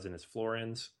 2,000 as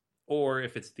florins. Or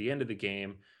if it's the end of the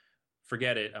game,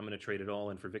 forget it, I'm going to trade it all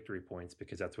in for victory points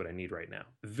because that's what I need right now.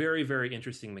 Very, very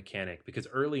interesting mechanic, because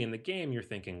early in the game you're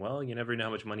thinking, well, you never know how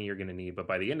much money you're going to need, but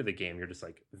by the end of the game you're just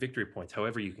like, victory points,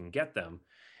 however you can get them.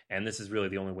 And this is really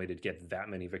the only way to get that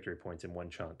many victory points in one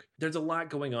chunk. There's a lot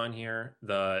going on here.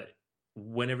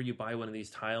 Whenever you buy one of these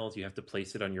tiles, you have to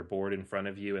place it on your board in front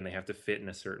of you, and they have to fit in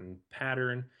a certain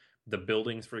pattern. The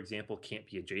buildings, for example, can't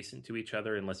be adjacent to each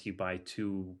other unless you buy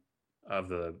 2 of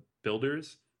the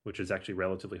builders, which is actually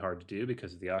relatively hard to do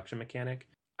because of the auction mechanic.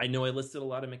 I know I listed a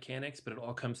lot of mechanics, but it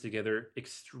all comes together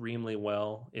extremely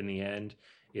well in the end.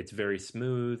 It's very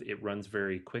smooth. It runs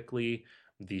very quickly.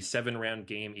 The 7-round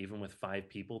game, even with 5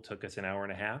 people, took us an hour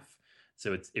and a half.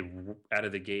 So it out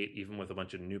of the gate, even with a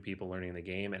bunch of new people learning the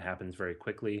game, it happens very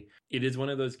quickly. It is one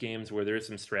of those games where there is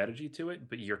some strategy to it,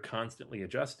 but you're constantly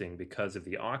adjusting. Because of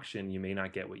the auction, you may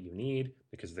not get what you need.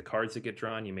 Because of the cards that get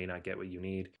drawn, you may not get what you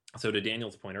need. So to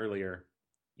Daniel's point earlier,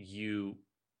 you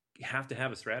have to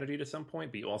have a strategy to some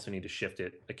point, but you also need to shift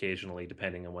it occasionally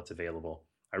depending on what's available.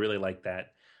 I really like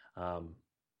that.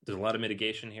 There's a lot of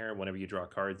mitigation here. Whenever you draw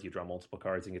cards, you draw multiple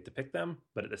cards and get to pick them.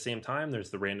 But at the same time,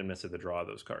 there's the randomness of the draw of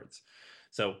those cards.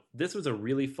 So this was a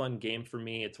really fun game for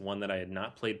me. It's one that I had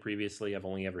not played previously. I've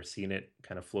only ever seen it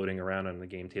kind of floating around on the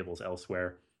game tables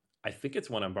elsewhere. I think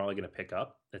it's one I'm probably going to pick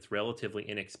up. It's relatively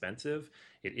inexpensive.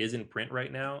 It is in print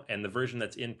right now. And the version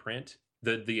that's in print,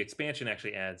 the expansion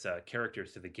actually adds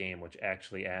characters to the game, which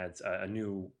actually adds a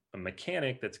new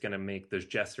mechanic that's going to make those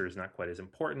gestures not quite as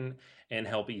important and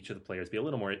help each of the players be a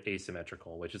little more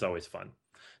asymmetrical, which is always fun.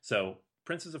 So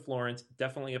Princes of Florence,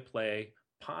 definitely a play,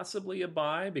 possibly a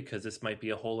buy, because this might be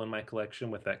a hole in my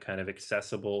collection with that kind of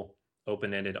accessible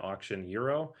open-ended auction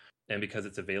Euro. And because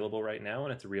it's available right now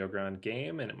and it's a Rio Grande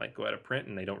game and it might go out of print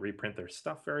and they don't reprint their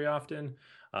stuff very often,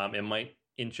 it might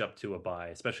inch up to a buy,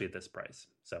 especially at this price.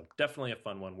 So definitely a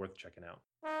fun one worth checking out.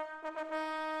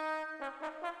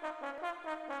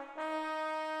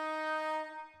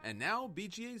 And now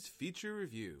BGA's feature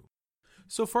review.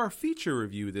 So for our feature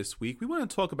review this week, we want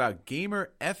to talk about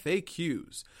gamer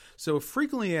FAQs. So a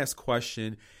frequently asked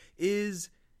question is,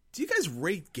 do you guys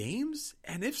rate games?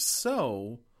 And if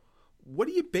so, what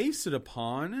do you base it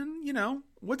upon? And,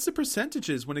 what's the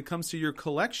percentages when it comes to your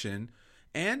collection?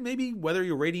 And maybe whether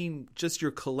you're rating just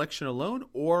your collection alone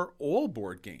or all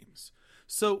board games.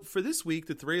 So for this week,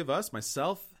 the three of us,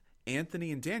 myself,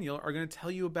 Anthony, and Daniel, are going to tell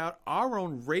you about our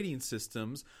own rating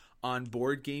systems on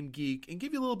Board Game Geek and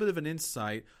give you a little bit of an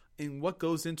insight in what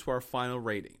goes into our final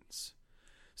ratings.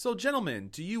 So, gentlemen,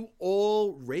 do you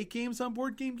all rate games on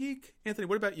Board Game Geek? Anthony,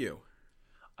 what about you?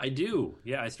 I do.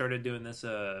 Yeah, I started doing this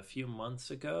a few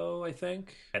months ago, I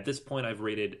think. At this point, I've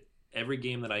rated every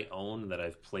game that I own that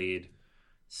I've played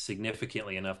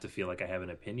significantly enough to feel like I have an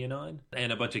opinion on,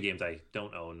 and a bunch of games I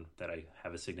don't own that I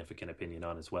have a significant opinion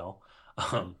on as well.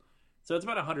 So it's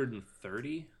about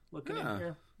 130 looking in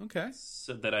here. Okay.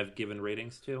 So that I've given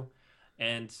ratings to.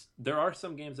 And there are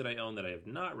some games that I own that I have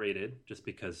not rated just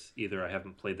because either I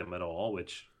haven't played them at all,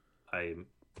 which I'm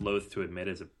loath to admit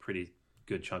is a pretty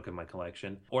good chunk of my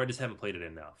collection, or I just haven't played it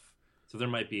enough. So there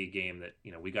might be a game that,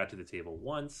 we got to the table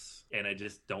once and I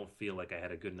just don't feel like I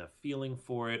had a good enough feeling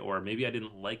for it, or maybe I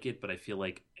didn't like it, but I feel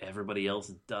like everybody else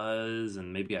does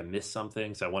and maybe I missed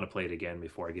something. So I want to play it again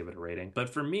before I give it a rating. But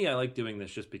for me, I like doing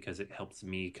this just because it helps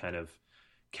me kind of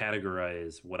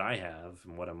categorize what I have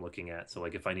and what I'm looking at. So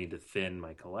like if I need to thin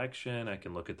my collection, I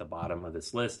can look at the bottom of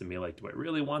this list and be like, do I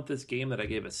really want this game that I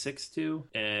gave a 6 to?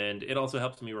 And it also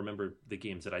helps me remember the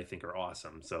games that I think are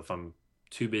awesome. So if I'm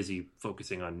too busy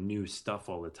focusing on new stuff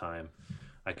all the time,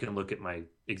 I can look at my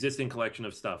existing collection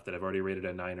of stuff that I've already rated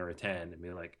a 9 or a 10 and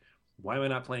be like, why am I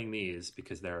not playing these?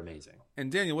 Because they're amazing.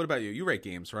 And Daniel, what about you? You rate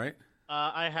games, right?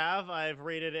 I've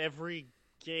rated every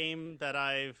game that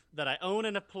I own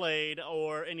and have played,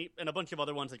 and a bunch of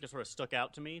other ones that just sort of stuck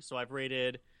out to me. So I've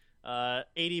rated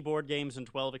 80 board games and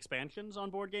 12 expansions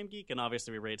on Board Game Geek, and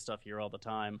obviously we rate stuff here all the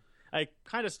time. I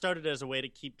kind of started as a way to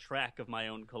keep track of my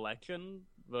own collection,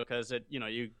 because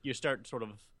you start sort of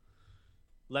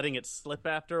letting it slip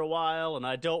after a while, and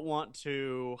I don't want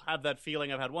to have that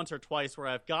feeling I've had once or twice where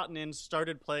I've gotten in,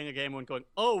 started playing a game, and going,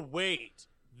 oh wait,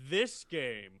 this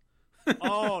game.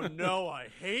 Oh no, I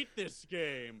hate this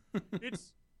game.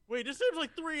 This seems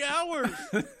like 3 hours.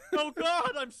 Oh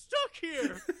god, I'm stuck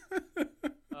here.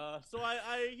 So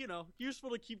I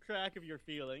useful to keep track of your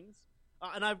feelings.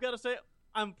 And I've got to say,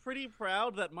 I'm pretty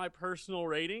proud that my personal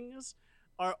ratings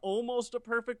are almost a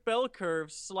perfect bell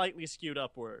curve, slightly skewed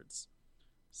upwards.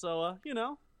 So,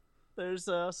 there's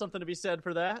something to be said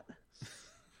for that.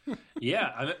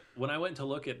 Yeah, when I went to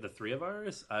look at the three of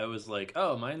ours, I was like,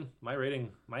 oh, my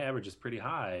rating, my average is pretty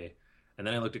high. And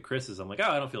then I looked at Chris's, I'm like, oh,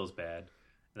 I don't feel as bad.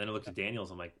 And then I looked at Daniel's,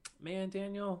 I'm like, man,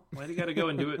 Daniel, why do you got to go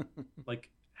and do it, like,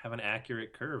 have an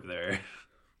accurate curve there?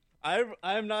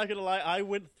 I'm not going to lie, I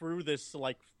went through this,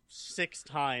 like, 6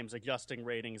 times adjusting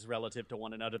ratings relative to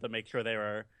one another to make sure they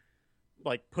were,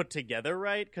 like, put together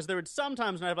right. Because there would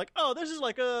sometimes when I'd be like, oh, this is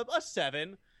like a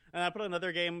 7. And I put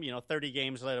another game, 30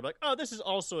 games later, I'm like, oh, this is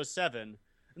also a 7. And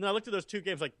then I looked at those 2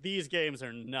 games like, these games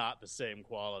are not the same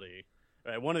quality.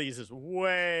 Right? One of these is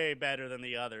way better than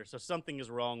the other. So something is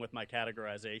wrong with my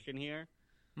categorization here.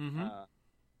 Mm-hmm.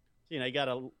 You got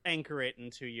to anchor it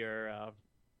into your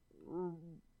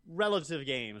relative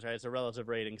games, right? It's a relative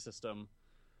rating system.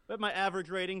 But my average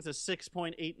rating's a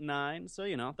 6.89.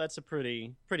 So, that's a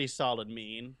pretty solid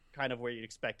mean, kind of where you'd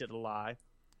expect it to lie.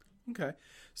 Okay.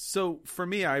 So for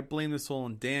me, I blame this all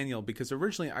on Daniel because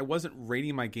originally I wasn't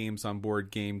rating my games on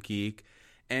Board Game Geek,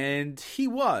 and he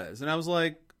was. And I was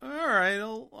like, all right,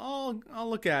 I'll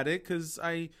look at it, because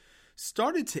I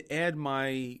started to add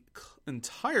my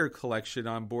entire collection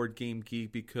on Board Game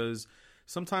Geek because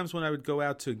sometimes when I would go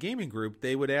out to a gaming group,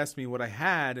 they would ask me what I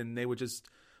had, and they would just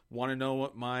want to know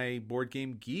what my Board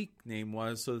Game Geek name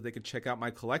was so that they could check out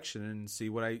my collection and see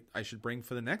what I should bring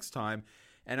for the next time.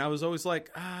 And I was always like,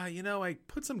 I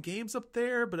put some games up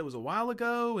there, but it was a while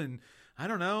ago, and I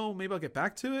don't know, maybe I'll get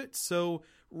back to it. So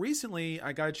recently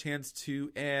I got a chance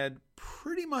to add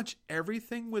pretty much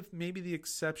everything with maybe the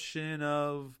exception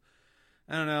of,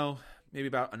 I don't know, maybe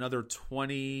about another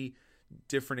 20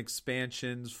 different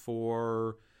expansions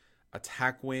for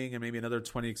Attack Wing and maybe another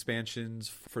 20 expansions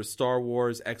for Star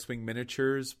Wars X-Wing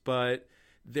miniatures, but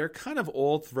they're kind of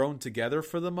all thrown together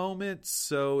for the moment,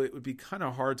 so it would be kind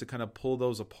of hard to kind of pull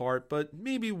those apart, but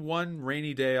maybe one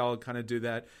rainy day I'll kind of do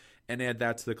that and add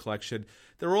that to the collection.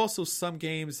 There are also some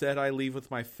games that I leave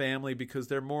with my family because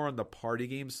they're more on the party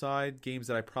game side, games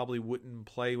that I probably wouldn't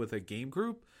play with a game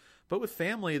group, but with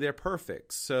family, they're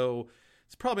perfect. So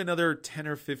it's probably another 10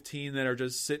 or 15 that are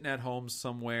just sitting at home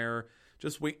somewhere,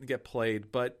 just waiting to get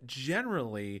played. But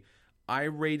generally, I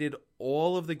rated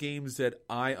all of the games that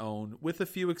I own, with a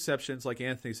few exceptions, like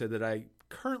Anthony said, that I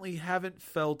currently haven't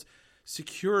felt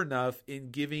secure enough in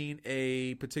giving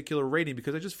a particular rating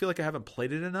because I just feel like I haven't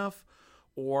played it enough,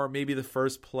 or maybe the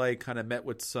first play kind of met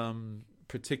with some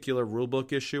particular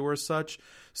rulebook issue or such.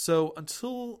 So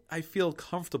until I feel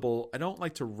comfortable, I don't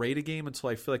like to rate a game until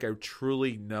I feel like I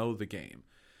truly know the game.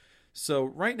 So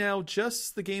right now,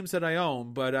 just the games that I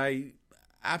own, but I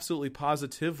absolutely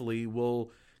positively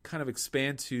will kind of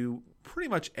expand to pretty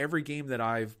much every game that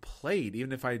I've played,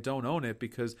 even if I don't own it,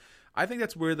 because I think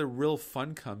that's where the real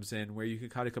fun comes in, where you can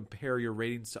kind of compare your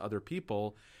ratings to other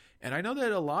people. And I know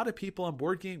that a lot of people on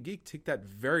Board Game Geek take that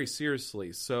very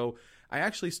seriously. So I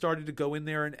actually started to go in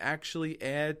there and actually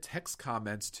add text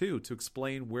comments too to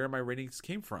explain where my ratings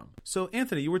came from. So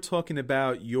Anthony, you were talking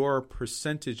about your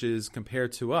percentages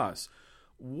compared to us.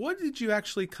 What did you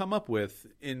actually come up with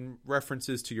in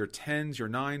references to your 10s, your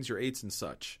 9s, your 8s, and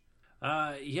such?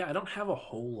 Yeah, I don't have a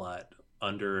whole lot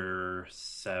under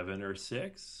 7 or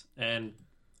 6. And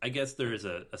I guess there is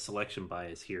a selection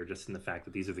bias here just in the fact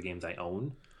that these are the games I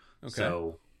own. Okay.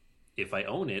 So if I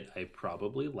own it, I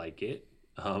probably like it.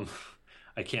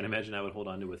 I can't imagine I would hold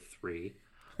on to a 3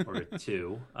 or a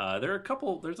 2. There are a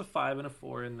couple, there's a 5 and a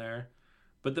 4 in there,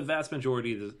 but the vast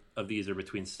majority of these are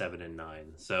between 7 and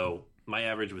 9. So my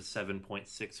average was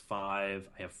 7.65. I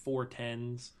have 4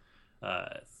 10s,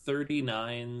 30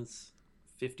 9s,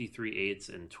 53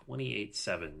 8s, and 28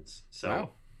 7s. So wow.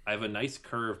 I have a nice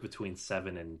curve between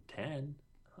 7 and 10.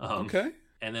 Okay.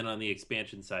 And then on the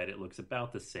expansion side, it looks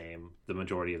about the same. The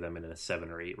majority of them in a 7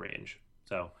 or 8 range.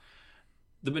 So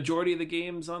the majority of the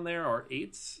games on there are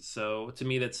 8s. So to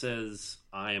me, that says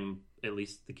I'm, at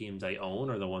least the games I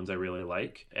own are the ones I really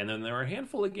like. And then there are a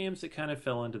handful of games that kind of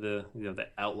fell into the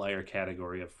outlier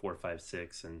category of 4, 5,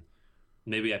 6. And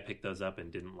maybe I picked those up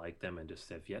and didn't like them and just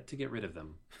have yet to get rid of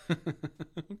them.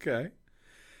 Okay.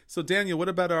 So Daniel, what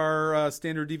about our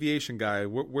standard deviation guy?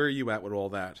 Where are you at with all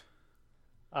that?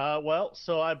 Well,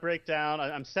 so I break down.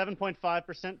 I'm 7.5%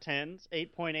 10s,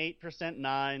 8.8%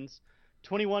 9s,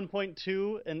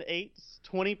 21.2 and 8s,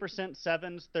 20%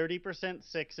 7s,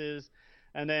 30% 6s,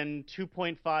 and then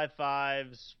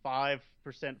 2.55s, 5%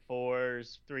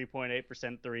 4s,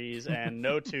 3.8% 3s, and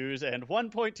no 2s, and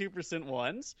 1.2%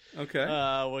 1s.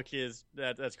 Okay. Which is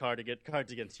that's Cards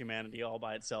Against Humanity all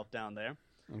by itself down there.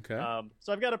 Okay.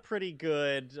 So I've got a pretty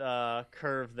good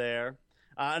curve there,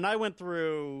 and I went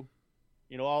through,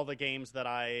 all the games that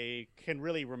I can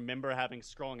really remember having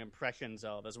strong impressions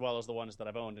of, as well as the ones that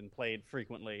I've owned and played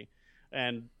frequently,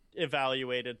 and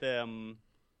evaluated them.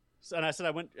 And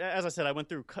I went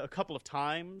through a couple of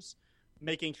times,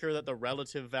 making sure that the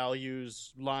relative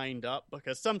values lined up,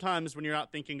 because sometimes when you're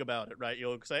not thinking about it, right,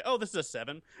 you'll say, oh, this is a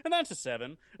 7, and that's a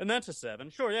 7, and that's a 7.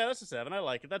 Sure, yeah, that's a 7. I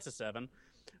like it. That's a 7.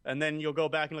 And then you'll go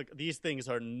back and look, these things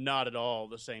are not at all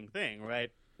the same thing,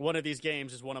 right? One of these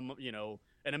games is one of,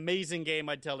 an amazing game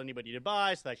I'd tell anybody to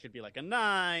buy, so that should be like a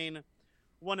 9.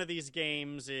 One of these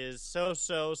games is so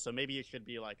maybe it should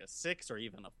be like a 6 or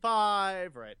even a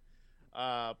 5, right?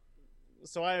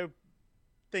 So I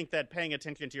think that paying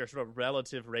attention to your sort of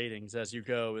relative ratings as you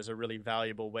go is a really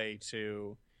valuable way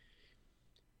to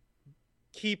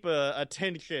keep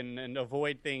attention and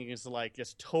avoid things like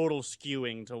just total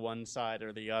skewing to one side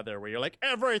or the other, where you're like,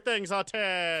 everything's a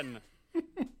 10!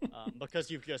 Because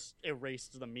you've just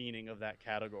erased the meaning of that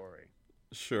category.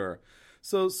 Sure.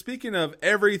 So speaking of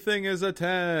everything is a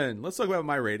 10, let's talk about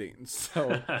my ratings.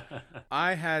 So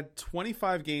I had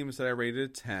 25 games that I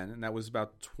rated a 10, and that was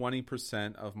about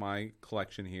 20% of my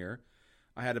collection here.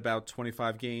 I had about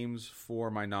 25 games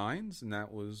for my 9s, and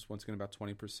that was, once again, about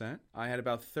 20%. I had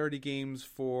about 30 games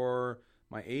for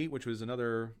my 8, which was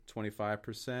another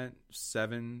 25%.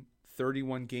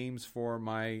 31 games for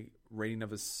my rating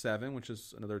of a 7, which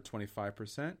is another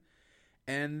 25%.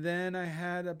 And then I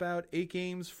had about 8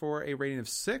 games for a rating of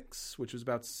 6, which was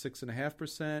about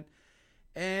 6.5%.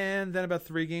 And then about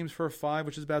 3 games for a 5,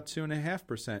 which is about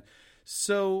 2.5%.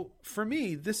 So for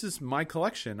me, this is my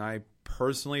collection. I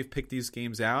personally have picked these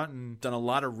games out and done a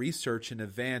lot of research in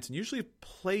advance, and usually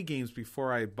play games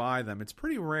before I buy them. It's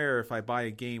pretty rare if I buy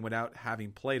a game without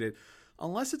having played it,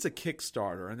 unless it's a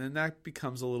Kickstarter, and then that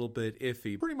becomes a little bit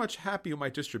iffy. Pretty much happy with my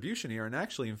distribution here, and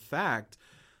actually, in fact,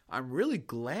 I'm really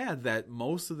glad that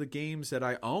most of the games that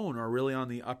I own are really on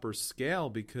the upper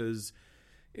scale, because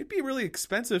it'd be really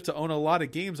expensive to own a lot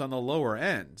of games on the lower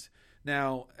end.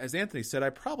 Now, as Anthony said,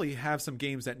 I probably have some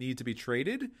games that need to be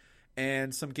traded,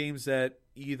 and some games that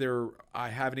either I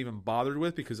haven't even bothered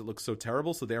with because it looks so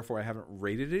terrible, so therefore I haven't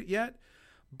rated it yet.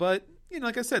 But,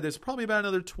 like I said, there's probably about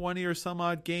another 20 or some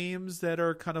odd games that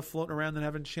are kind of floating around that I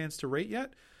haven't a chance to rate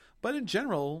yet. but in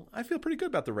general, I feel pretty good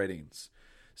about the ratings.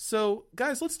 So,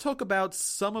 guys, let's talk about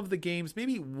some of the games,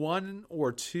 maybe 1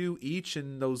 or 2 each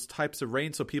in those types of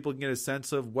ratings so people can get a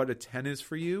sense of what a 10 is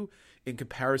for you in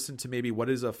comparison to maybe what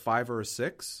is a 5 or a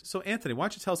 6. So, Anthony, why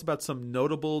don't you tell us about some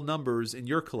notable numbers in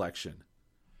your collection?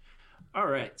 All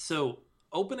right. So,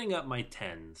 opening up my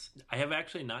 10s, I have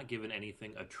actually not given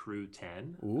anything a true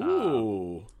 10.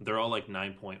 Ooh. They're all like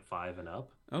 9.5 and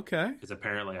up. Okay. Because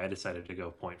apparently I decided to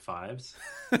go 0.5s.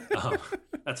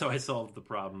 That's how I solved the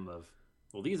problem of,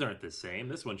 well, these aren't the same.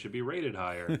 This one should be rated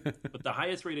higher. But the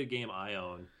highest rated game I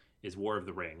own is War of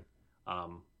the Ring.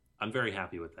 I'm very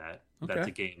happy with that. Okay. That's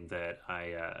a game that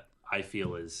I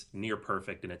feel is near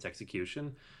perfect in its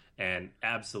execution and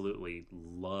absolutely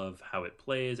love how it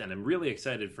plays. And I'm really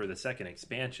excited for the second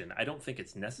expansion. I don't think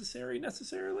it's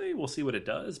necessarily. We'll see what it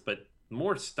does, but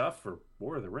more stuff for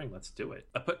War of the Ring. Let's do it.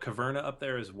 I put Caverna up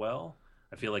there as well.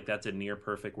 I feel like that's a near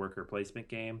perfect worker placement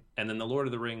game. And then the Lord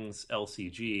of the Rings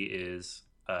LCG is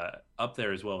up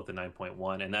there as well with the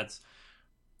 9.1. And that's,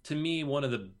 to me, one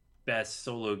of the best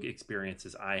solo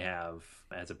experiences I have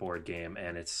as a board game.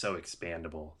 And it's so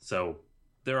expandable. So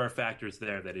there are factors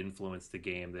there that influence the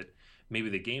game that maybe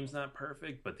the game's not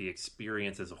perfect, but the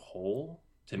experience as a whole,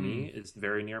 to me, is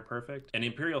very near perfect. And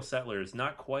Imperial Settlers,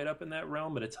 not quite up in that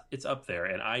realm, but it's up there.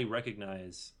 And I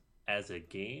recognize as a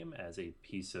game, as a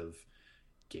piece of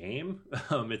game,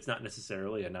 it's not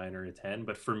necessarily a 9 or a 10,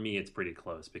 but for me, it's pretty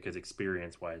close because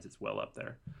experience-wise, it's well up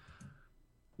there.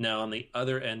 Now, on the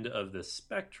other end of the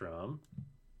spectrum,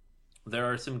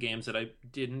 there are some games that I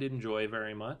didn't enjoy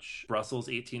very much. Brussels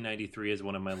 1893 is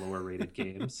one of my lower rated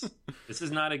games. This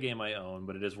is not a game I own,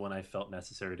 but it is one I felt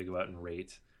necessary to go out and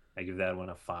rate. I give that one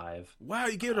a 5. Wow,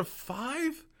 you gave it a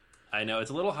 5? I know,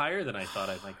 it's a little higher than I thought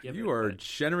I might give it. You are a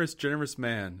generous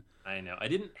man. I know. I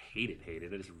didn't hate it.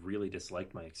 I just really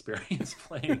disliked my experience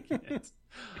playing it.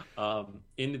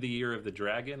 Into the Year of the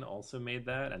Dragon also made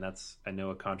that, and that's, I know,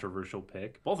 a controversial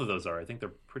pick. Both of those are. I think they're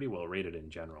pretty well rated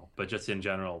in general. But just in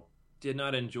general, did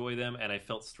not enjoy them, and I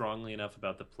felt strongly enough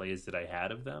about the plays that I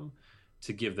had of them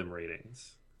to give them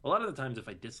ratings. A lot of the times, if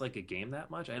I dislike a game that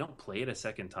much, I don't play it a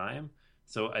second time.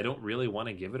 So I don't really want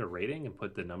to give it a rating and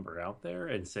put the number out there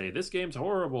and say, this game's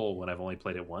horrible when I've only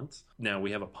played it once. Now,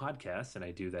 we have a podcast, and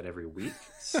I do that every week.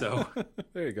 So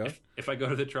there you go. If I go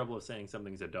to the trouble of saying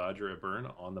something's a dodge or a burn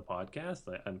on the podcast,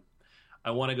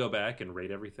 I want to go back and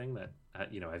rate everything that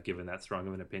I've given that strong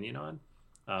of an opinion on.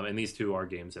 And these two are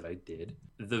games that I did.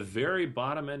 The very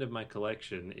bottom end of my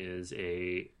collection is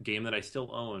a game that I still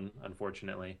own,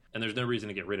 unfortunately. And there's no reason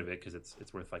to get rid of it because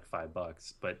it's worth like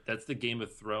 $5. But that's the Game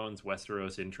of Thrones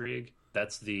Westeros Intrigue.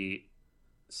 That's the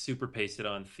super pasted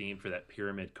on theme for that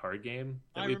pyramid card game.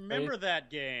 I remember that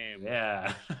game.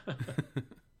 Yeah.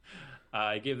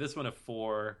 I gave this one a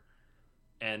 4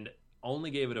 and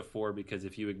only gave it a 4 because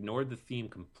if you ignored the theme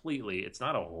completely, it's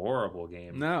not a horrible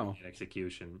game. No. In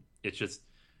execution. It's just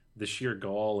the sheer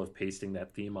gall of pasting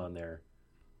that theme on there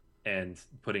and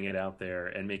putting it out there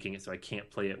and making it so I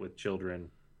can't play it with children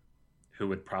who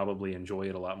would probably enjoy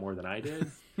it a lot more than I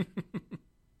did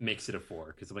makes it a 4.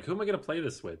 Because I'm like, who am I going to play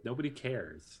this with? Nobody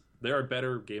cares. There are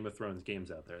better Game of Thrones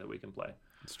games out there that we can play.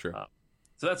 It's true.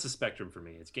 So that's the spectrum for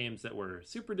me. It's games that were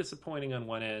super disappointing on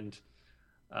one end,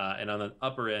 and on the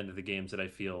upper end, the games that I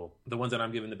feel, the ones that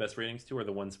I'm giving the best ratings to are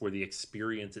the ones where the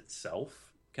experience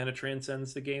itself kind of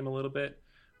transcends the game a little bit.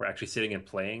 Where actually sitting and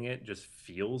playing it just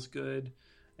feels good,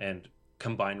 and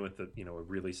combined with a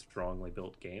really strongly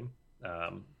built game.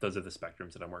 Those are the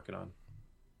spectrums that I'm working on.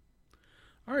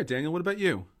 All right, Daniel, what about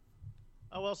you?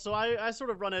 Oh, well, so I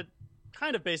sort of run it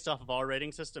kind of based off of our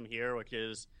rating system here, which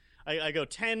is I go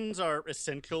 10s are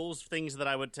essentials, things that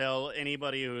I would tell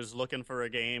anybody who's looking for a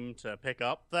game to pick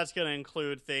up. That's going to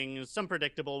include things, some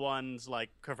predictable ones like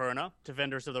Caverna,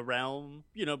 Defenders of the Realm,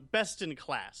 best in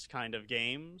class kind of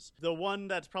games. The one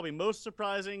that's probably most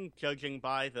surprising, judging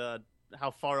by how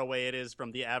far away it is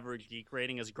from the average geek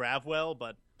rating, is Gravwell,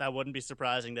 but that wouldn't be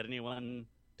surprising that anyone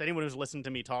who's listened to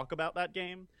me talk about that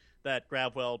game, that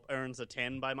Gravwell earns a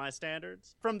 10 by my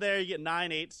standards. From there, you get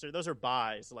 9 8s. Those are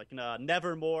buys, like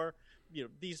Nevermore.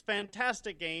 These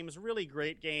fantastic games, really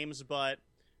great games, but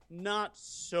not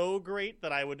so great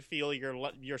that I would feel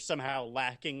you're somehow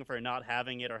lacking for not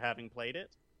having it or having played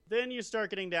it. Then you start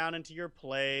getting down into your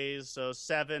plays. So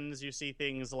 7s, you see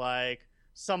things like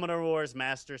Summoner Wars,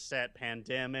 Master Set,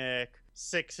 Pandemic.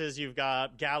 6s, you've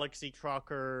got Galaxy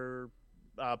Trucker,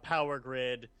 Power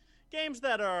Grid. Games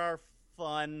that are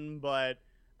fun, but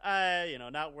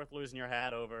not worth losing your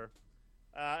hat over.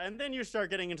 And then you start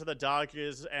getting into the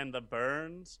dodges and the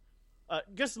burns.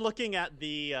 Just looking at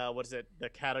the the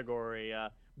category,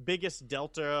 biggest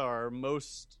delta or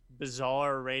most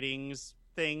bizarre ratings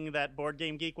thing that Board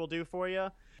Game Geek will do for you.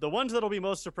 The ones that'll be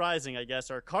most surprising, I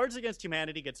guess, are Cards Against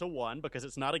Humanity gets a 1 because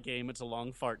it's not a game, it's a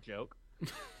long fart joke.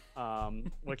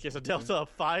 Which is a delta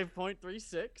of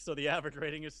 5.36, so the average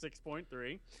rating is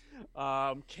 6.3.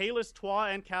 Kalis, Trois,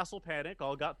 and Castle Panic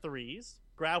all got 3s.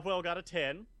 Gravwell got a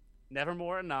 10.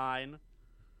 Nevermore a 9.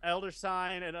 Elder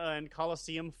Sign and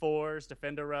Colosseum 4s.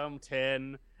 Defender Realm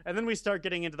 10. And then we start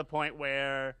getting into the point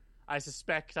where I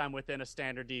suspect I'm within a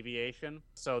standard deviation,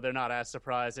 so they're not as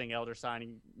surprising. Elder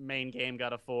Sign main game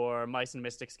got a 4. Mice and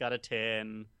Mystics got a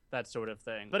 10. That sort of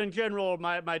thing. But in general,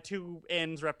 my two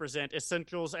ends represent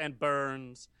Essentials and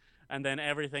Burns, and then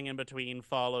everything in between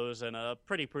follows in a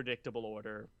pretty predictable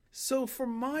order. So for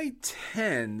my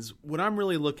 10s, what I'm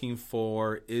really looking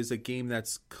for is a game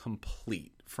that's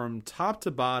complete. From top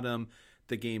to bottom,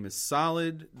 the game is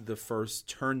solid. The first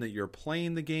turn that you're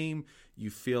playing the game, you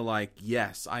feel like,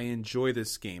 yes, I enjoy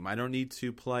this game. I don't need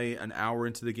to play an hour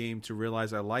into the game to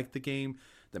realize I like the game.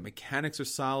 The mechanics are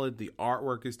solid. The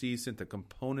artwork is decent. The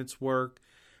components work.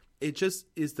 It just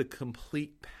is the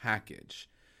complete package.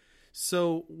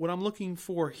 So what I'm looking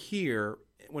for here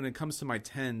when it comes to my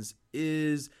 10s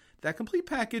is that complete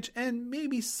package, and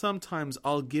maybe sometimes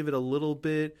I'll give it a little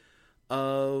bit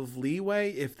of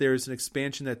leeway if there's an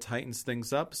expansion that tightens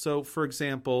things up. So, for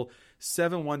example,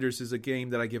 Seven Wonders is a game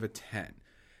that I give a 10.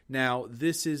 Now,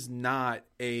 this is not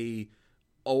a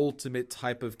ultimate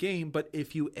type of game, but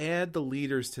if you add the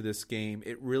leaders to this game,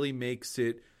 it really makes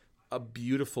it a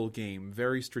beautiful game,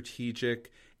 very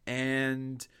strategic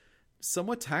and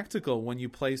somewhat tactical when you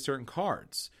play certain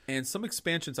cards. And some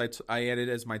expansions I added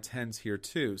as my 10s here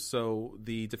too. So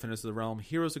the Defenders of the Realm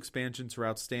Heroes expansions are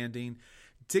outstanding.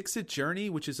 Dixit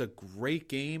Journey, which is a great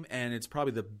game, and it's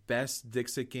probably the best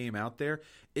Dixit game out there.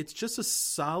 It's just a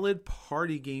solid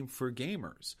party game for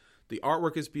gamers. The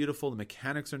artwork is beautiful. The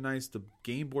mechanics are nice. The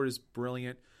game board is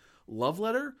brilliant. Love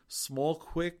Letter, small,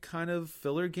 quick kind of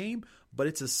filler game, but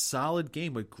it's a solid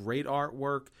game with great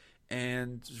artwork,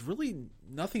 and there's really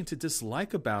nothing to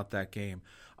dislike about that game.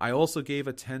 I also gave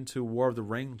a 10 to War of the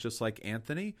Ring, just like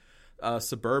Anthony.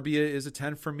 Suburbia is a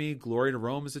 10 for me. Glory to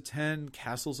Rome is a 10.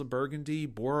 Castles of Burgundy,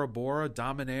 Bora Bora,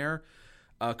 Dominaire.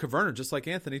 Caverna, just like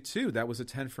Anthony, too. That was a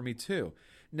 10 for me, too.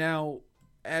 Now,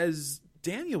 as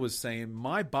Daniel was saying,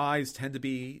 my buys tend to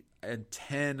be a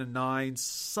 10, a 9,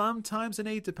 sometimes an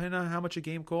 8, depending on how much a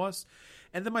game costs.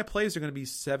 And then my plays are going to be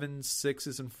 7,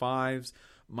 6s, and 5s.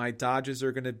 My dodges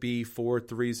are going to be 4,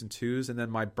 3s, and 2s. And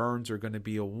then my burns are going to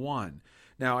be a 1.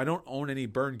 Now, I don't own any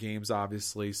burn games,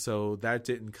 obviously, so that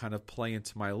didn't kind of play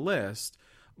into my list.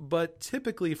 But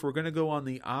typically, if we're going to go on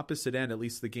the opposite end, at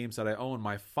least the games that I own,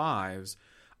 my 5s,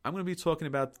 I'm going to be talking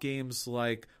about games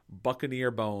like Buccaneer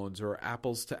Bones or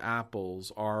Apples to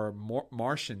Apples or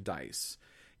Martian Dice.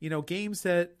 You know, games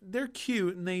that they're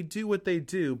cute and they do what they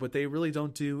do, but they really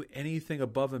don't do anything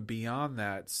above and beyond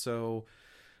that. So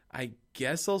I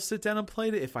guess I'll sit down and play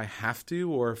it if I have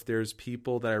to, or if there's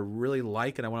people that I really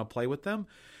like and I want to play with them.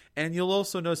 And you'll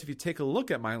also notice if you take a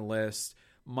look at my list,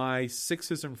 my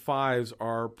 6s and 5s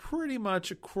are pretty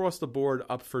much across the board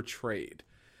up for trade.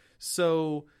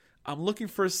 So I'm looking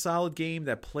for a solid game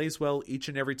that plays well each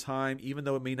and every time, even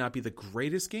though it may not be the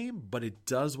greatest game, but it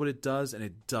does what it does, and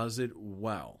it does it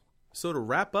well. So to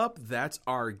wrap up, that's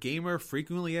our Gamer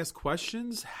Frequently Asked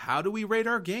Questions. How do we rate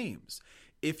our games?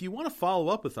 If you want to follow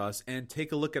up with us and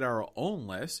take a look at our own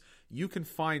list, you can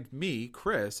find me,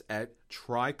 Chris, at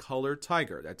Tricolor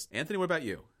Tiger. That's Anthony, what about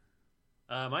you?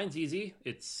 Mine's easy.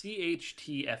 It's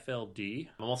CHTFLD.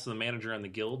 I'm also the manager on the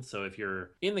guild, so if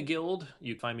you're in the guild,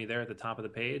 you can find me there at the top of the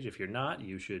page. If you're not,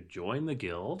 you should join the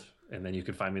guild, and then you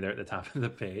can find me there at the top of the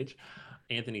page.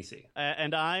 Anthony C.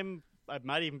 And it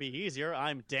might even be easier.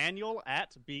 I'm Daniel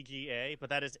at BGA, but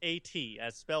that is AT,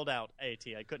 as spelled out AT.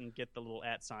 I couldn't get the little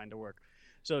 @ sign to work.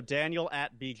 So Daniel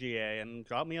at BGA, and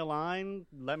drop me a line.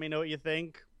 Let me know what you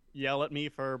think. Yell at me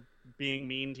for being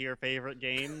mean to your favorite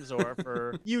games or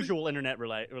for usual internet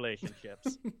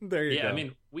relationships. There you go. Yeah, I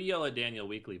mean, we yell at Daniel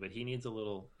weekly, but he needs a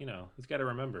little, he's got to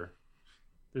remember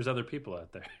there's other people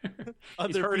out there.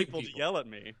 Other people to yell at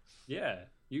me. Yeah,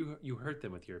 you hurt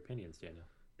them with your opinions, Daniel.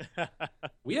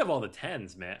 We have all the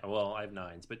 10s, man. Well, I have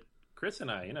 9s, but Chris and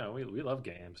I, we love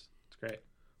games. It's great.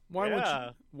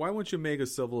 Why won't you make a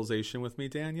Civilization with me,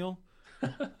 Daniel?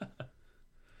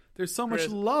 There's so much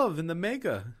love in the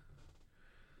Mega.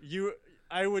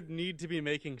 I would need to be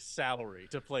making salary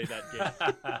to play that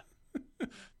game.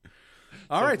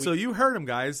 All right, so you heard him,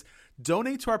 guys.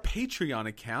 Donate to our Patreon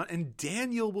account, and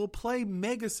Daniel will play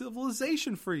Mega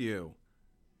Civilization for you.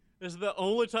 This is the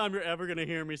only time you're ever going to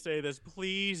hear me say this.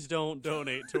 Please don't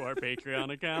donate to our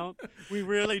Patreon account. We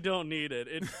really don't need it.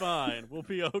 It's fine. We'll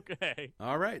be okay.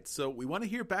 All right. So we want to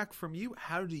hear back from you.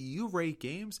 How do you rate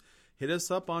games? Hit us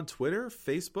up on Twitter,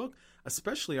 Facebook,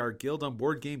 especially our Guild on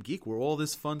Board Game Geek, where all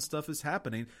this fun stuff is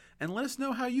happening, and let us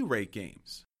know how you rate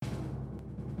games. And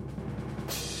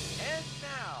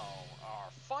now,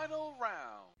 our final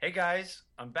round. Hey guys,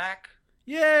 I'm back.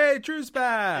 Yay, Drew's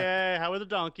back! Yay, how are the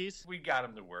donkeys? We got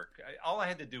him to work. All I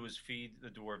had to do was feed the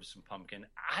dwarves some pumpkin.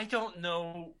 I don't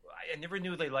know. I never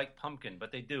knew they liked pumpkin,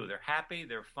 but they do. They're happy.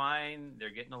 They're fine.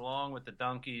 They're getting along with the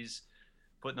donkeys,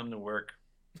 putting them to work,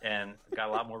 and got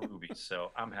a lot more rubies. So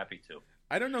I'm happy too.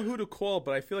 I don't know who to call,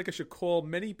 but I feel like I should call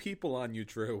many people on you,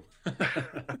 Drew.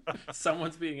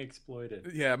 Someone's being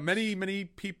exploited. Yeah, many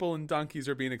people and donkeys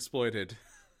are being exploited.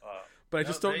 But I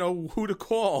just don't know who to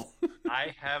call.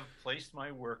 I have placed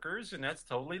my workers, and that's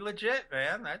totally legit,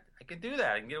 man. I can do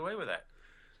that. I can get away with that.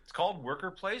 It's called worker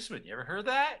placement. You ever heard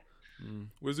that?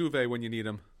 Where's Uwe when you need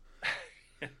him?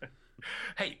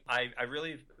 Hey, I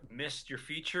really missed your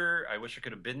feature. I wish I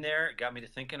could have been there. It got me to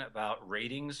thinking about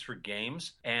ratings for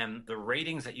games and the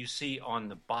ratings that you see on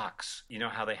the box. You know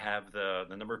how they have the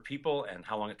number of people and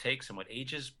how long it takes and what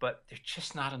ages, but there's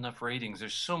just not enough ratings.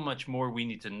 There's so much more we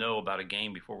need to know about a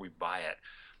game before we buy it.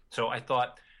 So I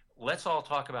thought, let's all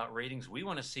talk about ratings we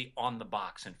want to see on the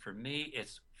box. And for me,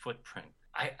 it's footprint.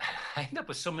 I end up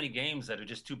with so many games that are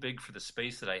just too big for the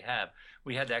space that I have.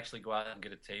 We had to actually go out and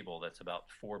get a table that's about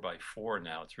 4x4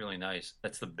 now. It's really nice.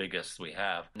 That's the biggest we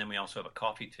have. And then we also have a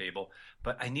coffee table.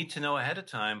 But I need to know ahead of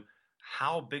time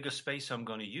how big a space I'm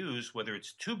going to use, whether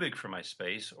it's too big for my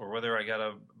space or whether I got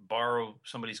to borrow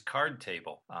somebody's card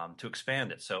table to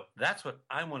expand it. So that's what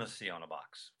I want to see on a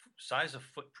box. Size of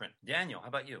footprint. Daniel, how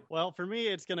about you? Well, for me,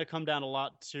 it's going to come down a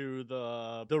lot to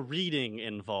the reading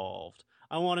involved.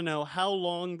 I want to know how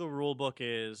long the rule book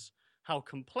is, how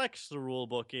complex the rule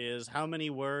book is, how many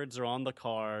words are on the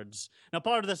cards. Now,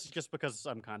 part of this is just because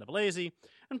I'm kind of lazy,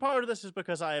 and part of this is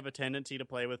because I have a tendency to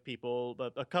play with people,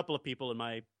 but a couple of people in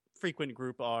my frequent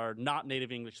group are not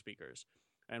native English speakers.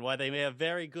 And while they may have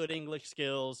very good English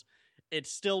skills, it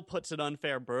still puts an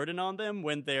unfair burden on them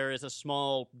when there is a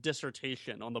small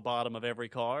dissertation on the bottom of every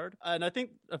card. And I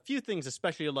think a few things,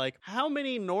 especially like, how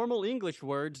many normal English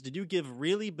words did you give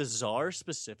really bizarre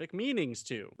specific meanings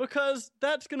to? Because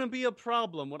that's going to be a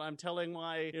problem when I'm telling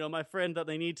my friend that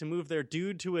they need to move their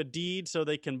dude to a deed so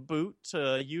they can boot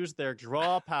to use their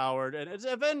draw powered. And it's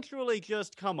eventually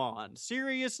just, come on,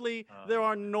 seriously, there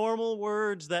are normal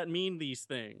words that mean these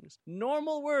things.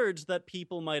 Normal words that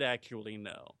people might actually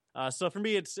know. So for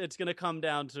me, it's going to come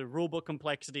down to rulebook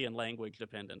complexity and language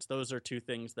dependence. Those are two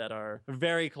things that are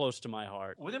very close to my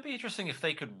heart. Wouldn't it be interesting if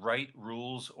they could write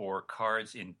rules or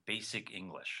cards in basic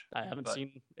English? I haven't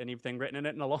seen anything written in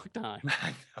it in a long time.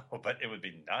 I know, but it would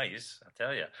be nice, I'll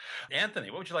tell you.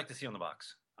 Anthony, what would you like to see on the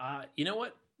box? You know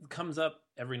what comes up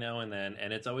every now and then,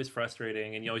 and it's always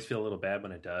frustrating, and you always feel a little bad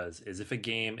when it does, is if a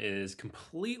game is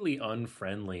completely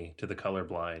unfriendly to the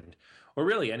colorblind, or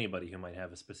really anybody who might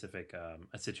have a specific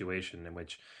a situation in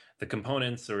which the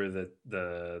components or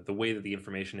the way that the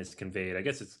information is conveyed, I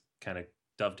guess it's kind of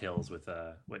dovetails with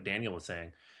what Daniel was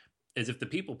saying, is if the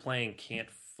people playing can't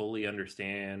fully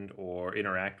understand or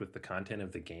interact with the content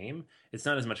of the game, it's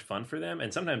not as much fun for them,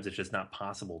 and sometimes it's just not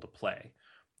possible to play.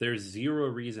 There's zero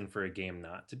reason for a game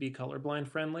not to be colorblind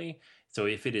friendly, so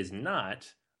if it is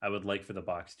not, I would like for the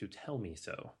box to tell me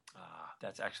so.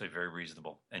 That's actually very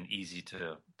reasonable and easy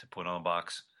to put on a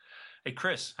box. Hey,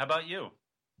 Chris, how about you?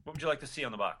 What would you like to see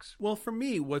on the box? Well, for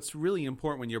me, what's really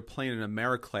important when you're playing an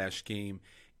AmeriClash game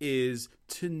is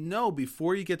to know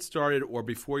before you get started or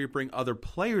before you bring other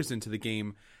players into the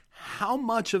game how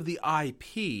much of the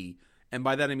IP, and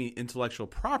by that I mean intellectual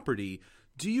property,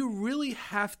 do you really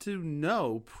have to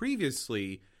know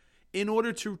previously in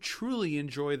order to truly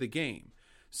enjoy the game.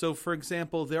 So, for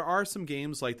example, there are some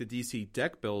games like the DC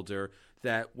Deck Builder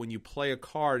that when you play a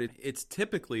card, it's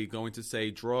typically going to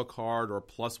say draw a card or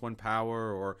 +1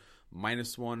 power or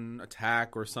 -1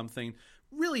 attack or something.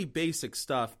 Really basic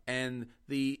stuff, and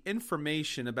the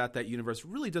information about that universe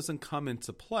really doesn't come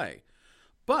into play.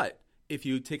 But if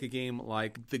you take a game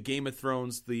like the Game of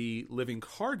Thrones, the living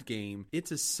card game,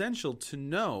 it's essential to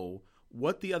know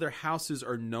what the other houses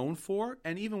are known for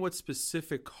and even what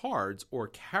specific cards or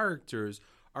characters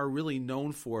are really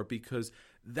known for, because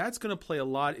that's going to play a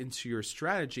lot into your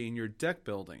strategy and your deck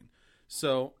building.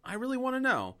 So I really want to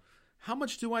know, how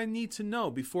much do I need to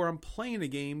know before I'm playing a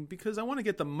game, because I want to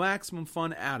get the maximum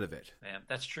fun out of it. Man,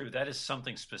 that's true. That is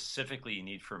something specifically you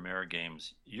need for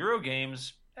Amerigames. Euro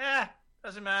games,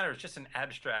 doesn't matter. It's just an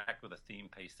abstract with a theme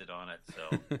pasted on it.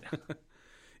 So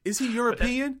Is he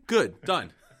European? Good.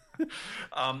 Done.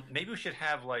 Maybe we should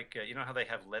have you know how they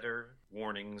have letter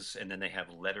warnings and then they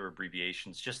have letter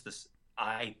abbreviations. Just this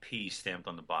IP stamped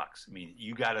on the box. I mean,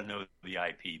 you got to know the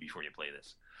IP before you play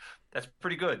this. That's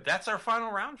pretty good. That's our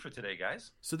final round for today,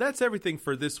 guys. So that's everything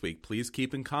for this week. Please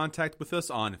keep in contact with us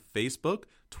on Facebook,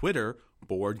 Twitter,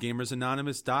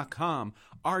 BoardGamersAnonymous.com,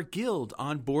 our guild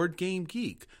on Board Game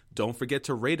Geek. Don't forget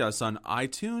to rate us on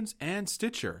iTunes and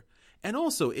Stitcher. And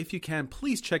also, if you can,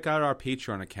 please check out our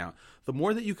Patreon account. The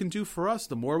more that you can do for us,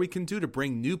 the more we can do to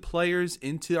bring new players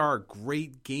into our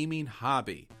great gaming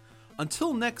hobby.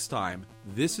 Until next time,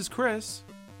 this is Chris.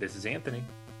 This is Anthony.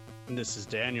 And this is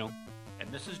Daniel.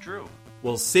 And this is Drew.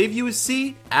 We'll save you a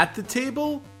seat at the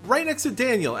table right next to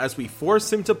Daniel as we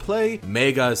force him to play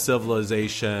Mega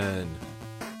Civilization.